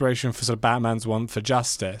desperation for sort of Batman's want for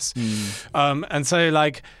justice. And so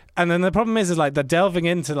like. And then the problem is like they're delving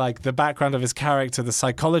into like the background of his character, the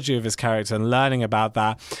psychology of his character, and learning about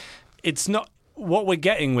that. It's not what we're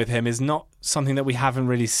getting with him is not something that we haven't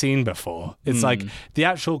really seen before. It's like the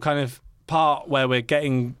actual kind of part where we're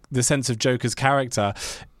getting the sense of Joker's character.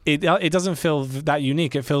 It doesn't feel that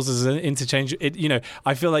unique. It feels as an interchange.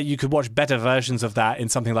 I feel like you could watch better versions of that in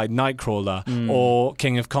something like Nightcrawler or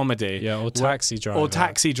King of Comedy, or Taxi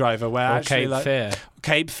Driver, where or actually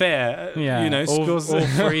Cape Fear, all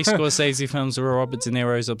 3 Scorsese films where Robert De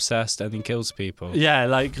Niro's obsessed and he kills people. Yeah,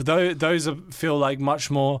 like those feel like much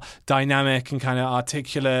more dynamic and kind of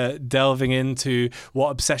articulate, delving into what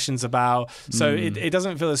obsession's about. So it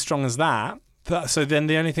doesn't feel as strong as that. So then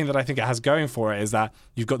the only thing that I think it has going for it is that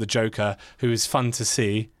you've got the Joker, who is fun to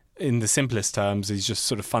see in the simplest terms. He's just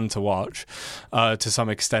sort of fun to watch to some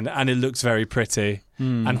extent, and it looks very pretty.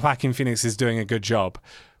 And Joaquin Phoenix is doing a good job.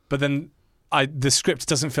 But then the script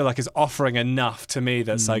doesn't feel like it's offering enough to me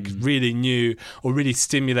that's like really new or really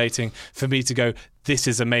stimulating for me to go, this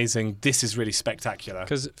is amazing, this is really spectacular.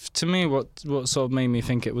 Because to me, what sort of made me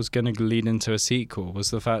think it was going to lead into a sequel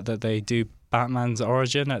was the fact that they do Batman's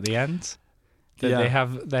origin at the end. They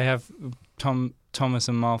have Thomas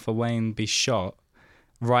and Martha Wayne be shot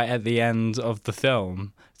right at the end of the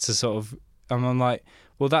film to sort of, and I'm like,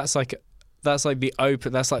 well, that's like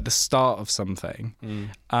the start of something,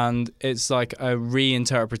 and it's like a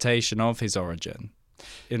reinterpretation of his origin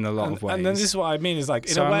in a lot of ways. And then this is what I mean is like,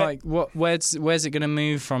 in so a way, I'm like, where's it going to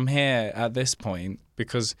move from here at this point?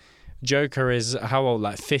 Because Joker is how old?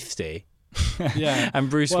 Like 50. Yeah, and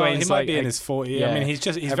Bruce Wayne's he might be in his 40s. Yeah. I mean, he's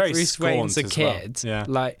very Bruce Wayne's a kid. Well. Yeah,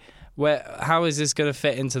 like how is this going to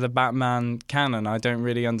fit into the Batman canon? I don't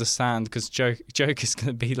really understand because Joker's going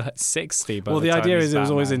to be like 60. By the idea is Batman. It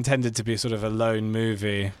was always intended to be sort of a lone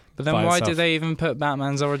movie. But then why did they even put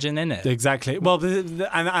Batman's origin in it? Exactly. Well,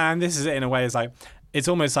 and this is it in a way. Is like it's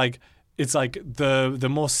almost like. It's like the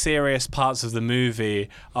more serious parts of the movie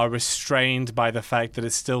are restrained by the fact that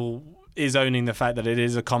it still is owning the fact that it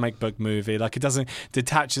is a comic book movie. Like it doesn't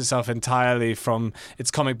detach itself entirely from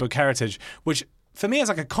its comic book heritage, which for me as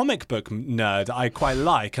like a comic book nerd, I quite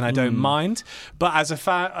like and I don't mind. But as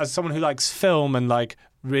as someone who likes film and like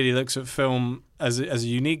really looks at film as a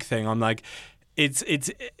unique thing, I'm like,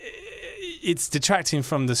 it's detracting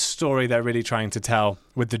from the story they're really trying to tell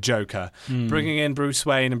with the Joker. Bringing in Bruce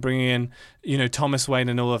Wayne and bringing in, Thomas Wayne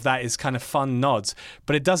and all of that is kind of fun nods,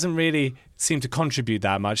 but it doesn't really seem to contribute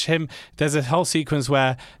that much. There's a whole sequence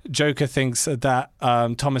where Joker thinks that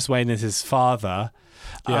Thomas Wayne is his father,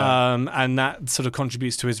 and that sort of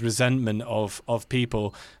contributes to his resentment of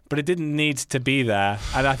people. But it didn't need to be there.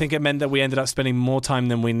 And I think it meant that we ended up spending more time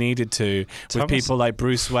than we needed to with people like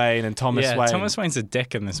Bruce Wayne and Thomas Wayne. Thomas Wayne's a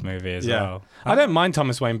dick in this movie as well. I don't mind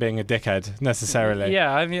Thomas Wayne being a dickhead, necessarily.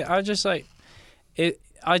 Yeah, I mean, I just like...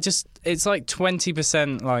 It's like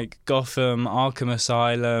 20% like Gotham, Arkham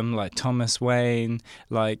Asylum, like Thomas Wayne,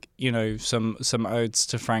 like, some odes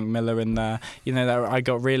to Frank Miller in there, that I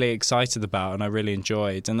got really excited about and I really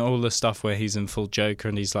enjoyed. And all the stuff where he's in full Joker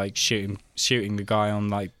and he's like shooting the guy on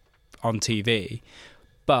TV.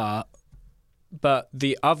 But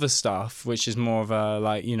the other stuff, which is more of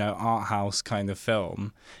a art house kind of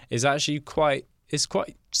film, is actually quite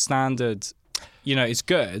standard. It's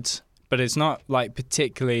good, but it's not like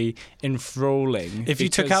particularly enthralling. If you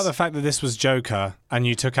took out the fact that this was Joker and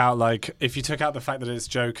you took out, like, if you took out the fact that it's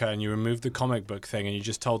Joker and you removed the comic book thing and you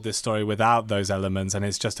just told this story without those elements and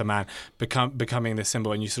it's just a man becoming this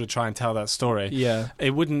symbol and you sort of try and tell that story,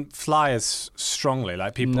 it wouldn't fly as strongly.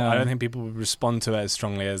 Like, people, I don't think people would respond to it as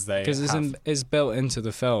strongly as they because it's built into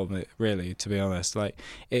the film, really, to be honest. Like,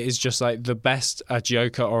 it is just like the best a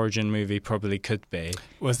Joker origin movie probably could be.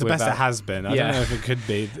 Well, it's the best it has been. I don't know if it could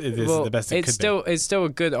be. It is the best it could be. It's still a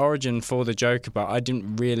good origin for the Joker, but I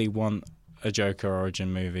didn't really want a Joker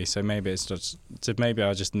origin movie, so maybe I just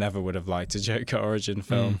never would have liked a Joker origin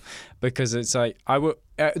film, because it's like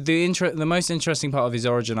the most interesting part of his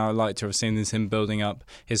origin I would like to have seen is him building up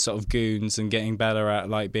his sort of goons and getting better at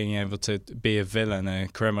like being able to be a villain, a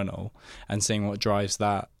criminal, and seeing what drives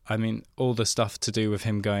that. I mean, all the stuff to do with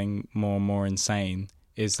him going more and more insane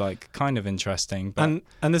is like kind of interesting, but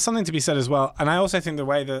and there's something to be said as well. And I also think the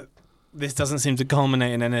way that this doesn't seem to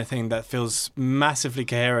culminate in anything that feels massively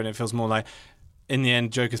coherent. It feels more like, in the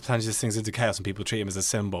end, Joker's plunges things into chaos and people treat him as a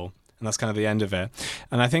symbol. And that's kind of the end of it.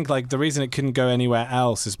 And I think, like, the reason it couldn't go anywhere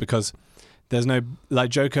else is because there's no, like,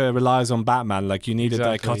 Joker relies on Batman. Like, you need a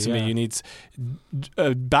dichotomy. Yeah. You need,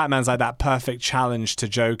 Batman's like that perfect challenge to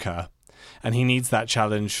Joker. And he needs that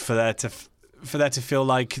challenge for there to feel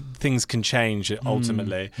like things can change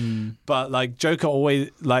ultimately. But, like, Joker always,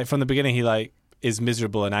 like, from the beginning, he, like, is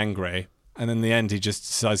miserable and angry, and in the end he just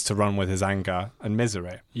decides to run with his anger and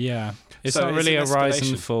misery. It's not really a rise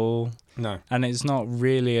and fall, no, and it's not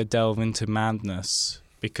really a delve into madness,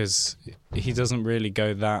 because he doesn't really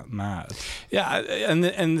go that mad.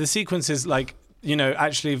 And the sequence is like, you know,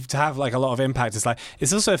 actually to have like a lot of impact, it's like,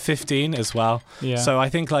 it's also 15 as well. So I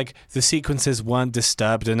think like the sequences weren't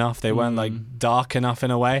disturbed enough. They weren't like dark enough in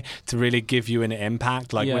a way to really give you an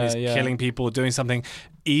impact. Like when he's killing people, doing something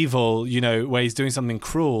evil, you know, where he's doing something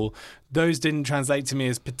cruel, those didn't translate to me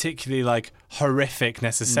as particularly like horrific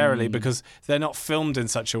necessarily, because they're not filmed in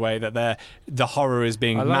such a way that the horror is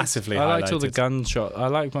being massively highlighted. I liked all the gunshot. I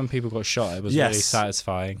liked when people got shot. It was really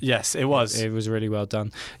satisfying. Yes, it was. It was really well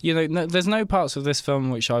done. You know, there's no parts of this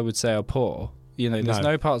film which I would say are poor. You know, there's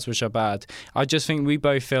no parts which are bad. I just think we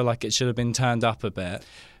both feel like it should have been turned up a bit.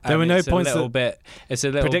 There were no points It's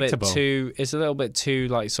a little predictable. It's a little bit too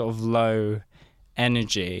like sort of low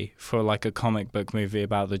energy for like a comic book movie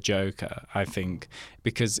about the Joker, I think,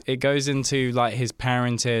 because it goes into like his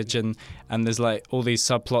parentage and there's like all these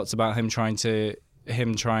subplots about him trying to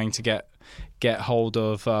get hold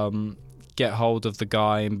of the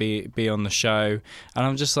guy and be on the show, and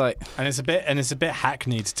I'm just like, and it's a bit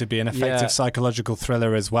hackneyed to be an effective psychological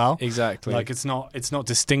thriller as well. Exactly. Like it's not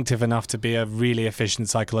distinctive enough to be a really efficient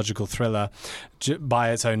psychological thriller by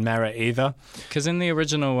its own merit either. Because in the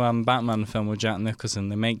original Batman film with Jack Nicholson,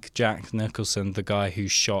 they make Jack Nicholson the guy who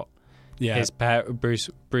shot his Bruce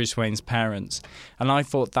Wayne's parents, and I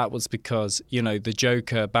thought that was because, you know, the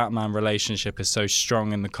Joker Batman relationship is so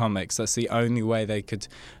strong in the comics. That's the only way they could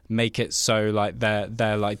make it so like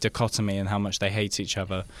their like dichotomy and how much they hate each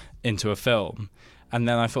other into a film. And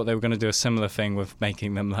then I thought they were going to do a similar thing with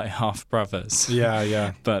making them like half brothers.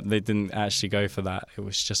 Yeah. But they didn't actually go for that. It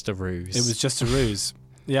was just a ruse.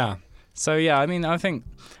 Yeah. So yeah, I mean, I think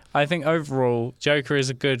overall, Joker is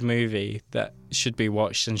a good movie that should be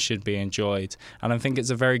watched and should be enjoyed. And I think it's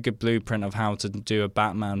a very good blueprint of how to do a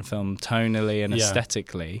Batman film tonally and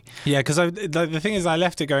aesthetically. Yeah, because the thing is, I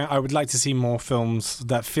left it going, I would like to see more films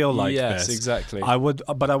that feel like this. Yes, exactly. I would,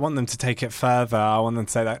 but I want them to take it further. I want them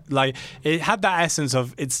to say that, like, it had that essence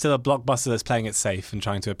of it's still a blockbuster that's playing it safe and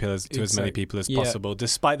trying to appeal to as many people as possible,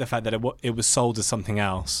 despite the fact that it was sold as something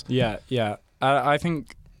else. Yeah.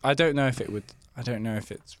 I don't know if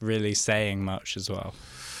it's really saying much as well.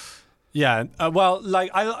 Yeah. I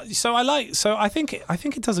think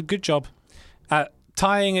it does a good job at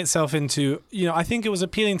tying itself into, you know, I think it was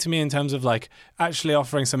appealing to me in terms of like actually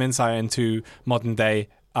offering some insight into modern day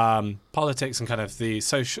politics and kind of the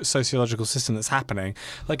sociological system that's happening.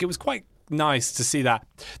 Like, it was quite nice to see that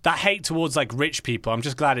hate towards like rich people. I'm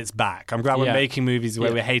just glad it's back. I'm glad we're making movies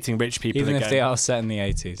where we're hating rich people even again. if they are set in the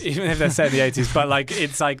 80s. Even if they're set in the 80s, but like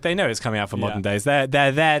it's like they know it's coming out for modern days. They're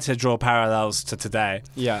there to draw parallels to today.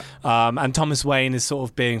 And Thomas Wayne is sort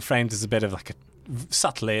of being framed as a bit of like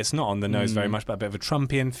subtly, it's not on the nose very much, but a bit of a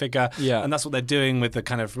Trumpian figure. And that's what they're doing with the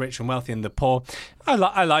kind of rich and wealthy and the poor. I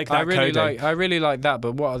like that coding. I really like that,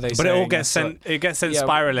 but what are they saying? But it all gets sent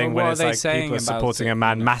spiraling when it's like people are supporting a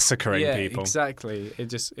man massacring people. Exactly.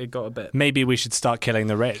 It got a bit. Maybe we should start killing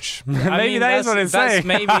the rich. Maybe that is what it's saying. That's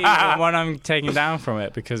maybe what I'm taking down from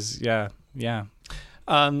it, because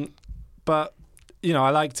but I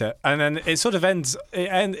liked it, and then it sort of ends.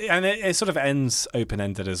 It sort of ends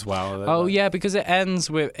open-ended as well. Oh yeah, because it ends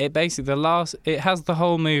with it. Basically, it has the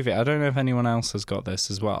whole movie. I don't know if anyone else has got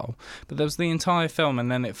this as well, but there was the entire film,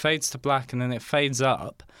 and then it fades to black, and then it fades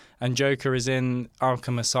up, and Joker is in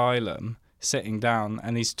Arkham Asylum, sitting down,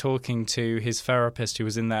 and he's talking to his therapist who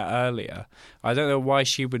was in there earlier. I don't know why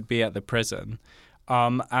she would be at the prison,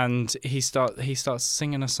 and he starts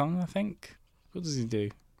singing a song. I think. What does he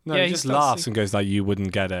do? No, he just laughs and goes like, "You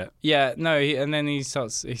wouldn't get it." Yeah, no, and then he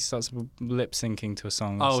starts lip syncing to a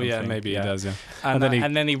song. Or something. Yeah, maybe he does. Yeah,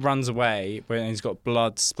 and then he runs away, and he's got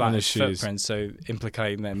blood splattered footprints, so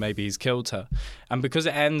implicating that maybe he's killed her. And because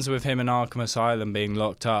it ends with him in Arkham Asylum being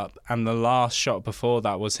locked up, and the last shot before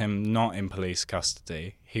that was him not in police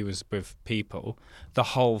custody, he was with people. The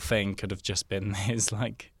whole thing could have just been his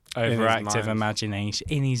overactive imagination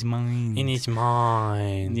in his mind. In his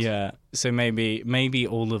mind. Yeah. So maybe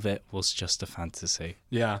all of it was just a fantasy.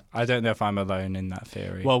 Yeah. I don't know if I'm alone in that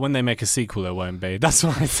theory. Well, when they make a sequel, it won't be. That's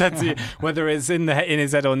what I said to you. Whether it's in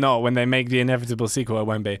his head or not, when they make the inevitable sequel, it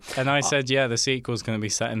won't be. And I said, yeah, the sequel's going to be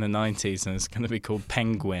set in the 90s, and it's going to be called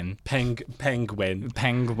Penguin. Penguin.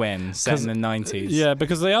 Set in the 90s. Yeah,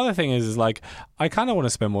 because the other thing is like, I kind of want to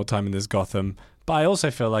spend more time in this Gotham. But I also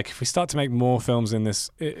feel like if we start to make more films in this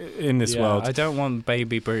world, I don't want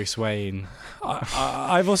baby Bruce Wayne.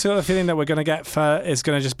 I've also got a feeling that we're going to get it's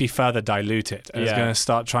going to just be further diluted. And It's going to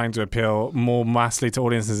start trying to appeal more massively to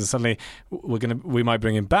audiences, and suddenly we might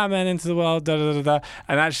bring in Batman into the world, and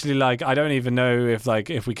actually, like, I don't even know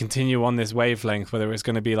if we continue on this wavelength, whether it's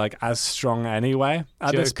going to be like as strong anyway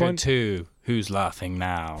at this point. Joker 2, who's laughing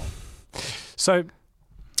now? So,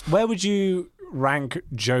 where would you rank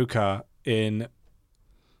Joker in?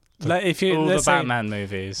 All the Batman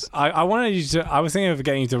movies. I wanted you to. I was thinking of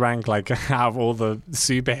getting you to rank out of all the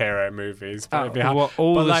superhero movies. All the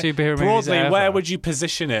superhero broadly, movies ever. Where would you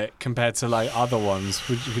position it compared to other ones?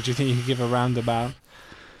 Would you think you could give a roundabout?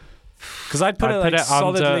 Because I'd put it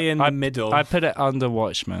solidly in the middle. I'd put it under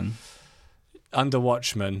Watchmen. Under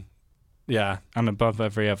Watchmen. Yeah. And above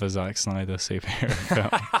every other Zack Snyder superhero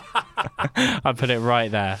film. I'd put it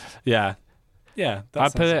right there. Yeah. Yeah, I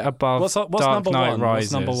put it above what's Dark number Knight one?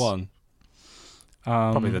 Rises. What's number one?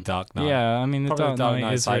 Probably The Dark Knight. Yeah, I mean, The Dark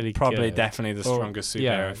Knight is really probably good. Definitely the strongest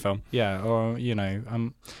superhero film. Yeah, or,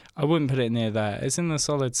 I wouldn't put it near there. It's in the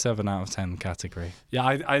solid 7 out of 10 category. Yeah,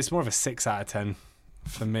 it's more of a 6 out of 10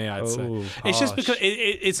 for me, I'd say. Harsh. It's just because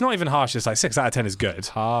it's not even harsh. It's like 6 out of 10 is good.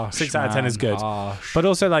 Harsh, 6 out of 10 is good. Harsh. But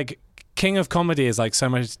also, King of Comedy is so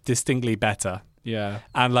much distinctly better. Yeah.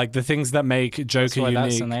 And the things that make Joker unique.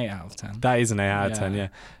 That's an 8 out of 10. That is an 8 out of 10, yeah.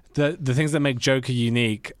 The things that make Joker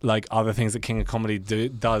unique, are the things that King of Comedy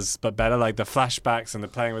does, but better, the flashbacks and the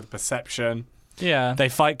playing with perception. Yeah. They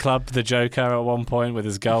Fight Club the Joker at one point with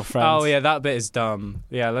his girlfriend. Oh, yeah, that bit is dumb.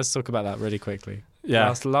 Yeah, let's talk about that really quickly.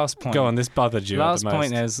 Yeah. Last point. Go on, this bothered you. Last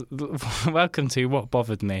point is, welcome to what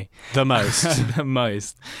bothered me. The most. The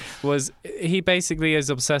most. Was he basically is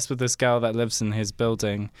obsessed with this girl that lives in his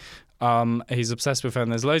building. He's obsessed with her,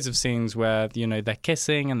 and there's loads of scenes where, they're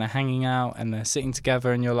kissing and they're hanging out and they're sitting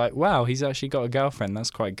together, and you're like, wow, he's actually got a girlfriend. That's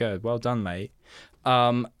quite good. Well done, mate.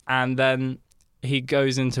 And then he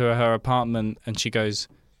goes into her apartment and she goes,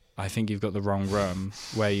 I think you've got the wrong room.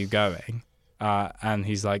 Where are you going? And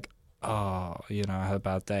he's like, oh, I had a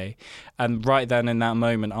bad day. And right then in that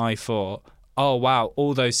moment, I thought, oh, wow,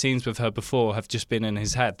 all those scenes with her before have just been in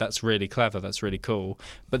his head. That's really clever. That's really cool.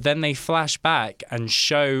 But then they flash back and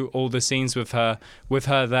show all the scenes with her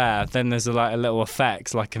there. Then there's a little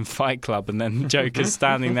effect, like in Fight Club, and then Joker's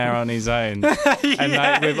standing there on his own.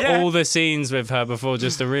 And all the scenes with her before,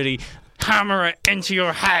 just to really hammer it into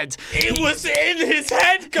your head. It was in his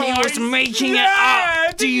head, guys. He was making it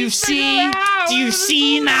up. Do you see? Do you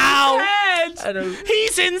see now?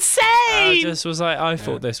 He's insane. I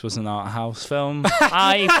thought this was an art house film.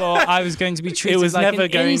 I thought I was going to be treated like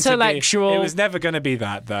an intellectual. It was never going to be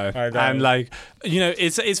that, though. And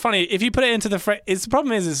it's funny if you put it into the frame. The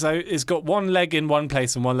problem is it's got one leg in one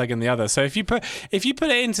place and one leg in the other. So if you put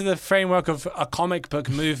it into the framework of a comic book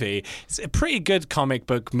movie, it's a pretty good comic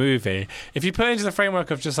book movie. If you put it into the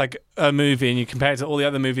framework of just a movie and you compare it to all the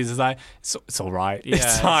other movies, it's all right. Yeah,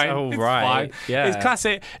 it's fine. All right. It's fine.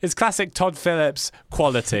 Yeah. It's classic Todd Phillips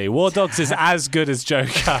quality. War Dogs is as good as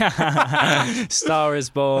Joker. Star is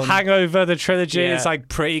Born. Hangover, the trilogy, it's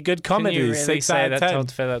pretty good comedy. Can you really 6 say out of that 10.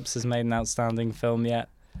 Todd Phillips has made an outstanding film yet?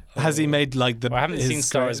 Has he made I haven't seen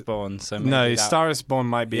Star is Born, so maybe no, Star is Born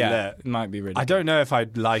might be lit. It might be really I don't know if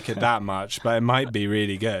I'd like it that much, but it might be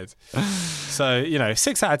really good. So,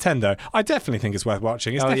 6 out of 10 though. I definitely think it's worth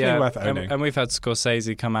watching. It's definitely worth owning. And we've had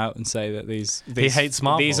Scorsese come out and say that these he hates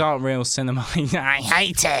Marvel. These aren't real cinema. I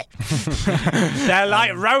hate it. They're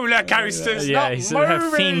like roller coasters, not he said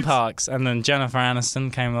movies. they're theme parks. And then Jennifer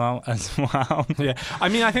Aniston came out as well. Yeah, I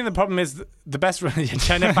mean, I think the problem is the best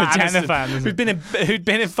Jennifer Aniston, who'd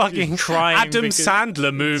been in fucking Adam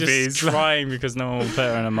Sandler movies, just crying because no one will put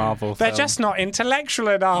her in a Marvel They're film. just not intellectual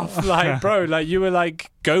enough. Like, bro, like you were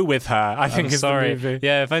like, go with her. I think is the movie.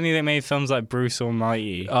 Yeah, if only they made films like Bruce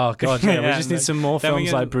Almighty. Oh god, yeah, we just need some more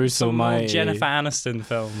films like Bruce Almighty. More Jennifer Aniston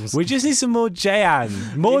films. We just need some more Jan.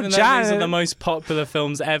 More Even Jan. These are the most popular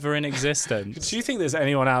films ever in existence. Do you think there's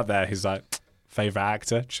anyone out there who's like, favourite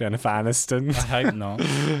actor, Jennifer Aniston? I hope not.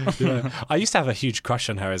 Yeah. I used to have a huge crush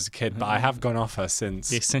on her as a kid, but I have gone off her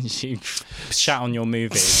since. Yeah, since she shat on your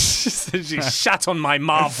movie. She shat on my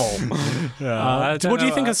Marvel. What do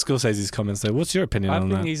you think of Scorsese's comments, though? What's your opinion on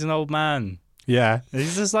that? I think he's an old man. Yeah.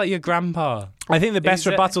 He's just like your grandpa. I think the best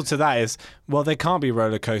rebuttal to that is, well, they can't be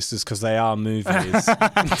roller coasters because they are movies.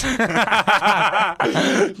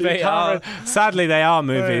 They are. Sadly, they are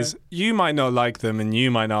movies. You might not like them and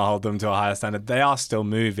you might not hold them to a higher standard. They are still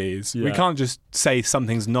movies. Yeah. We can't just say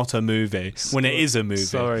something's not a movie when it is a movie.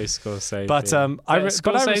 Sorry, Scorsese. But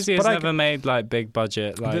Scorsese has never made like big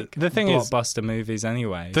budget, like the thing blockbuster movies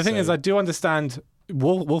anyway. The thing is, I do understand.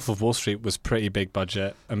 Wolf of Wall Street was pretty big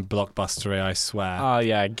budget and blockbustery, I swear. Oh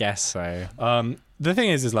yeah, I guess so. The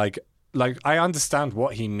thing is like I understand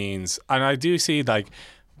what he means, and I do see like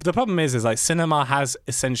the problem is like cinema has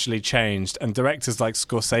essentially changed, and directors like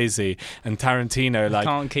Scorsese and Tarantino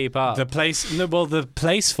can't keep up. The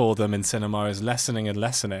place for them in cinema is lessening,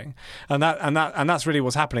 and that's really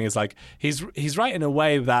what's happening. Is like he's right in a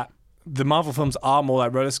way that the Marvel films are more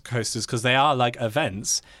like roller coasters because they are like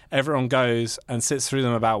events. Everyone goes and sits through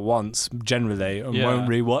them about once generally and won't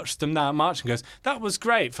rewatch them that much and goes, that was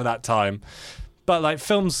great for that time. But like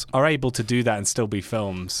films are able to do that and still be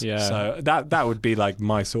films. Yeah. So that would be like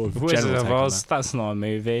my sort of Wizard general of take on Oz, that's not a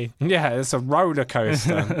movie. Yeah, it's a roller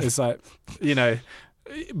coaster. It's like,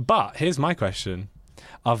 but here's my question.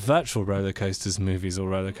 Are virtual roller coasters movies or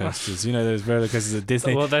roller coasters? Those roller coasters at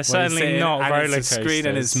Disney. Well, they're certainly not roller coasters. It's a screen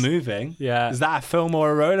and it's moving. Yeah. Is that a film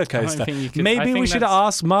or a roller coaster? Maybe we should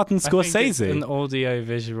ask Martin Scorsese. I think it's an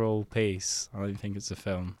audio-visual piece. I don't think it's a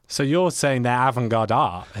film. So you're saying they're avant-garde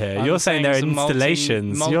art here. You're saying they're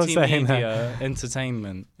installations. You're saying multimedia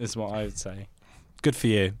entertainment is what I would say. Good for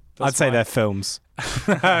you. I'd say they're films.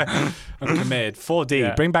 I'm committed. 4D.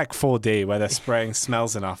 Yeah. Bring back 4D where they're spraying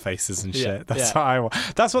smells in our faces and shit. That's what I want.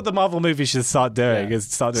 That's what the Marvel movie should start doing. Is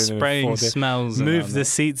start doing spraying 4D. Smells. Move the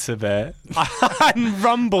seats a bit and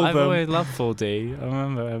rumble them. I've always loved 4D. I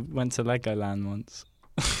remember I went to Legoland once.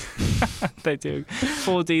 They do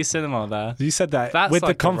 4D cinema there. You said that with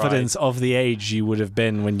the confidence of the age you would have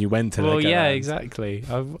been when you went to Legoland. Well, yeah, exactly.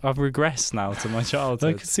 I've regressed now to my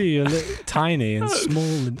childhood. I can see you're tiny and small.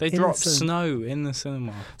 And they drop snow in the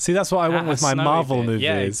cinema. See, that's what I want with my Marvel movies.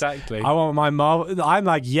 Yeah, exactly. I want my Marvel. I'm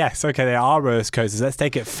like, yes, okay, they are roller coasters. Let's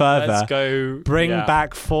take it further. Let's go. Bring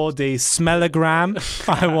back 4D smellogram.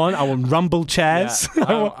 I want rumble chairs.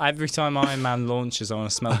 Yeah. Every time Iron Man launches, I want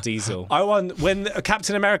to smell diesel. I want when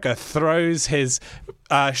Captain America throws his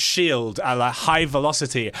shield at like high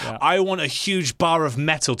velocity. Yeah. I want a huge bar of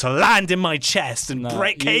metal to land in my chest and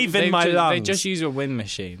cave in my lungs. They just use a wind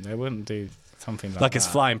machine. They wouldn't do something like that. It's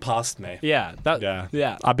flying past me. Yeah.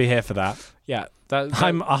 I'd be here for that. Yeah.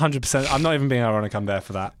 I'm 100%. I'm not even being ironic. I'm there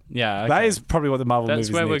for that. Yeah. Okay. That is probably what the Marvel movies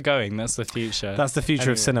need. That's where we're going. That's the future. That's the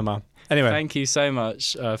future of cinema. Anyway. Thank you so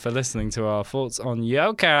much for listening to our thoughts on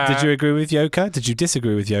Joker. Did you agree with Joker? Did you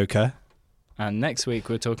disagree with Joker? And next week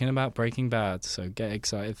we're talking about Breaking Bad, so get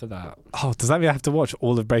excited for that. Oh, does that mean I have to watch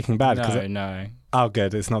all of Breaking Bad? No. Oh,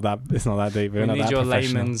 good. It's not that deep. We need your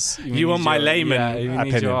layman's. You want my layman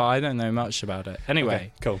opinion? I don't know much about it. Anyway,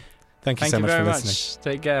 okay, cool. Thank you so much for listening.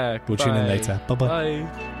 Take care. We'll tune in later. Bye-bye.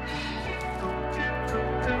 Bye.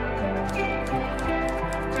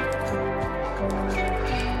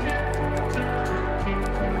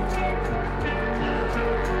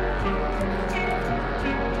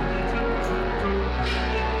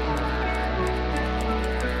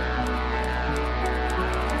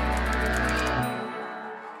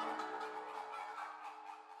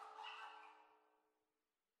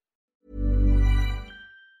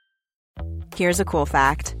 Here's a cool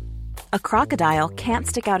fact. A crocodile can't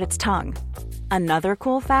stick out its tongue. Another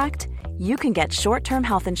cool fact, you can get short-term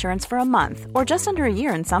health insurance for a month or just under a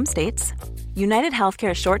year in some states. United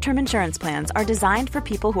Healthcare short-term insurance plans are designed for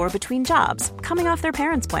people who are between jobs, coming off their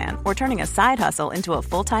parents' plan, or turning a side hustle into a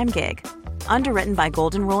full-time gig. Underwritten by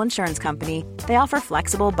Golden Rule Insurance Company, they offer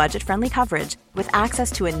flexible, budget-friendly coverage with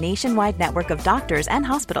access to a nationwide network of doctors and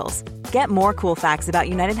hospitals. Get more cool facts about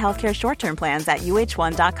United Healthcare short-term plans at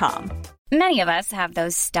uh1.com. Many of us have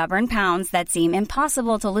those stubborn pounds that seem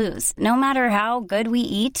impossible to lose, no matter how good we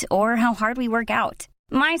eat or how hard we work out.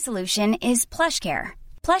 My solution is PlushCare.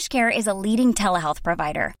 PlushCare is a leading telehealth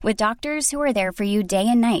provider with doctors who are there for you day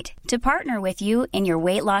and night to partner with you in your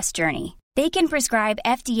weight loss journey. They can prescribe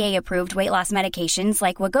FDA-approved weight loss medications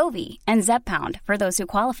like Wegovy and Zepbound for those who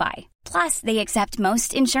qualify. Plus, they accept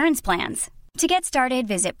most insurance plans. To get started,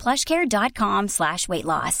 visit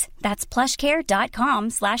plushcare.com/weightloss. That's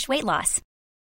plushcare.com/weightloss.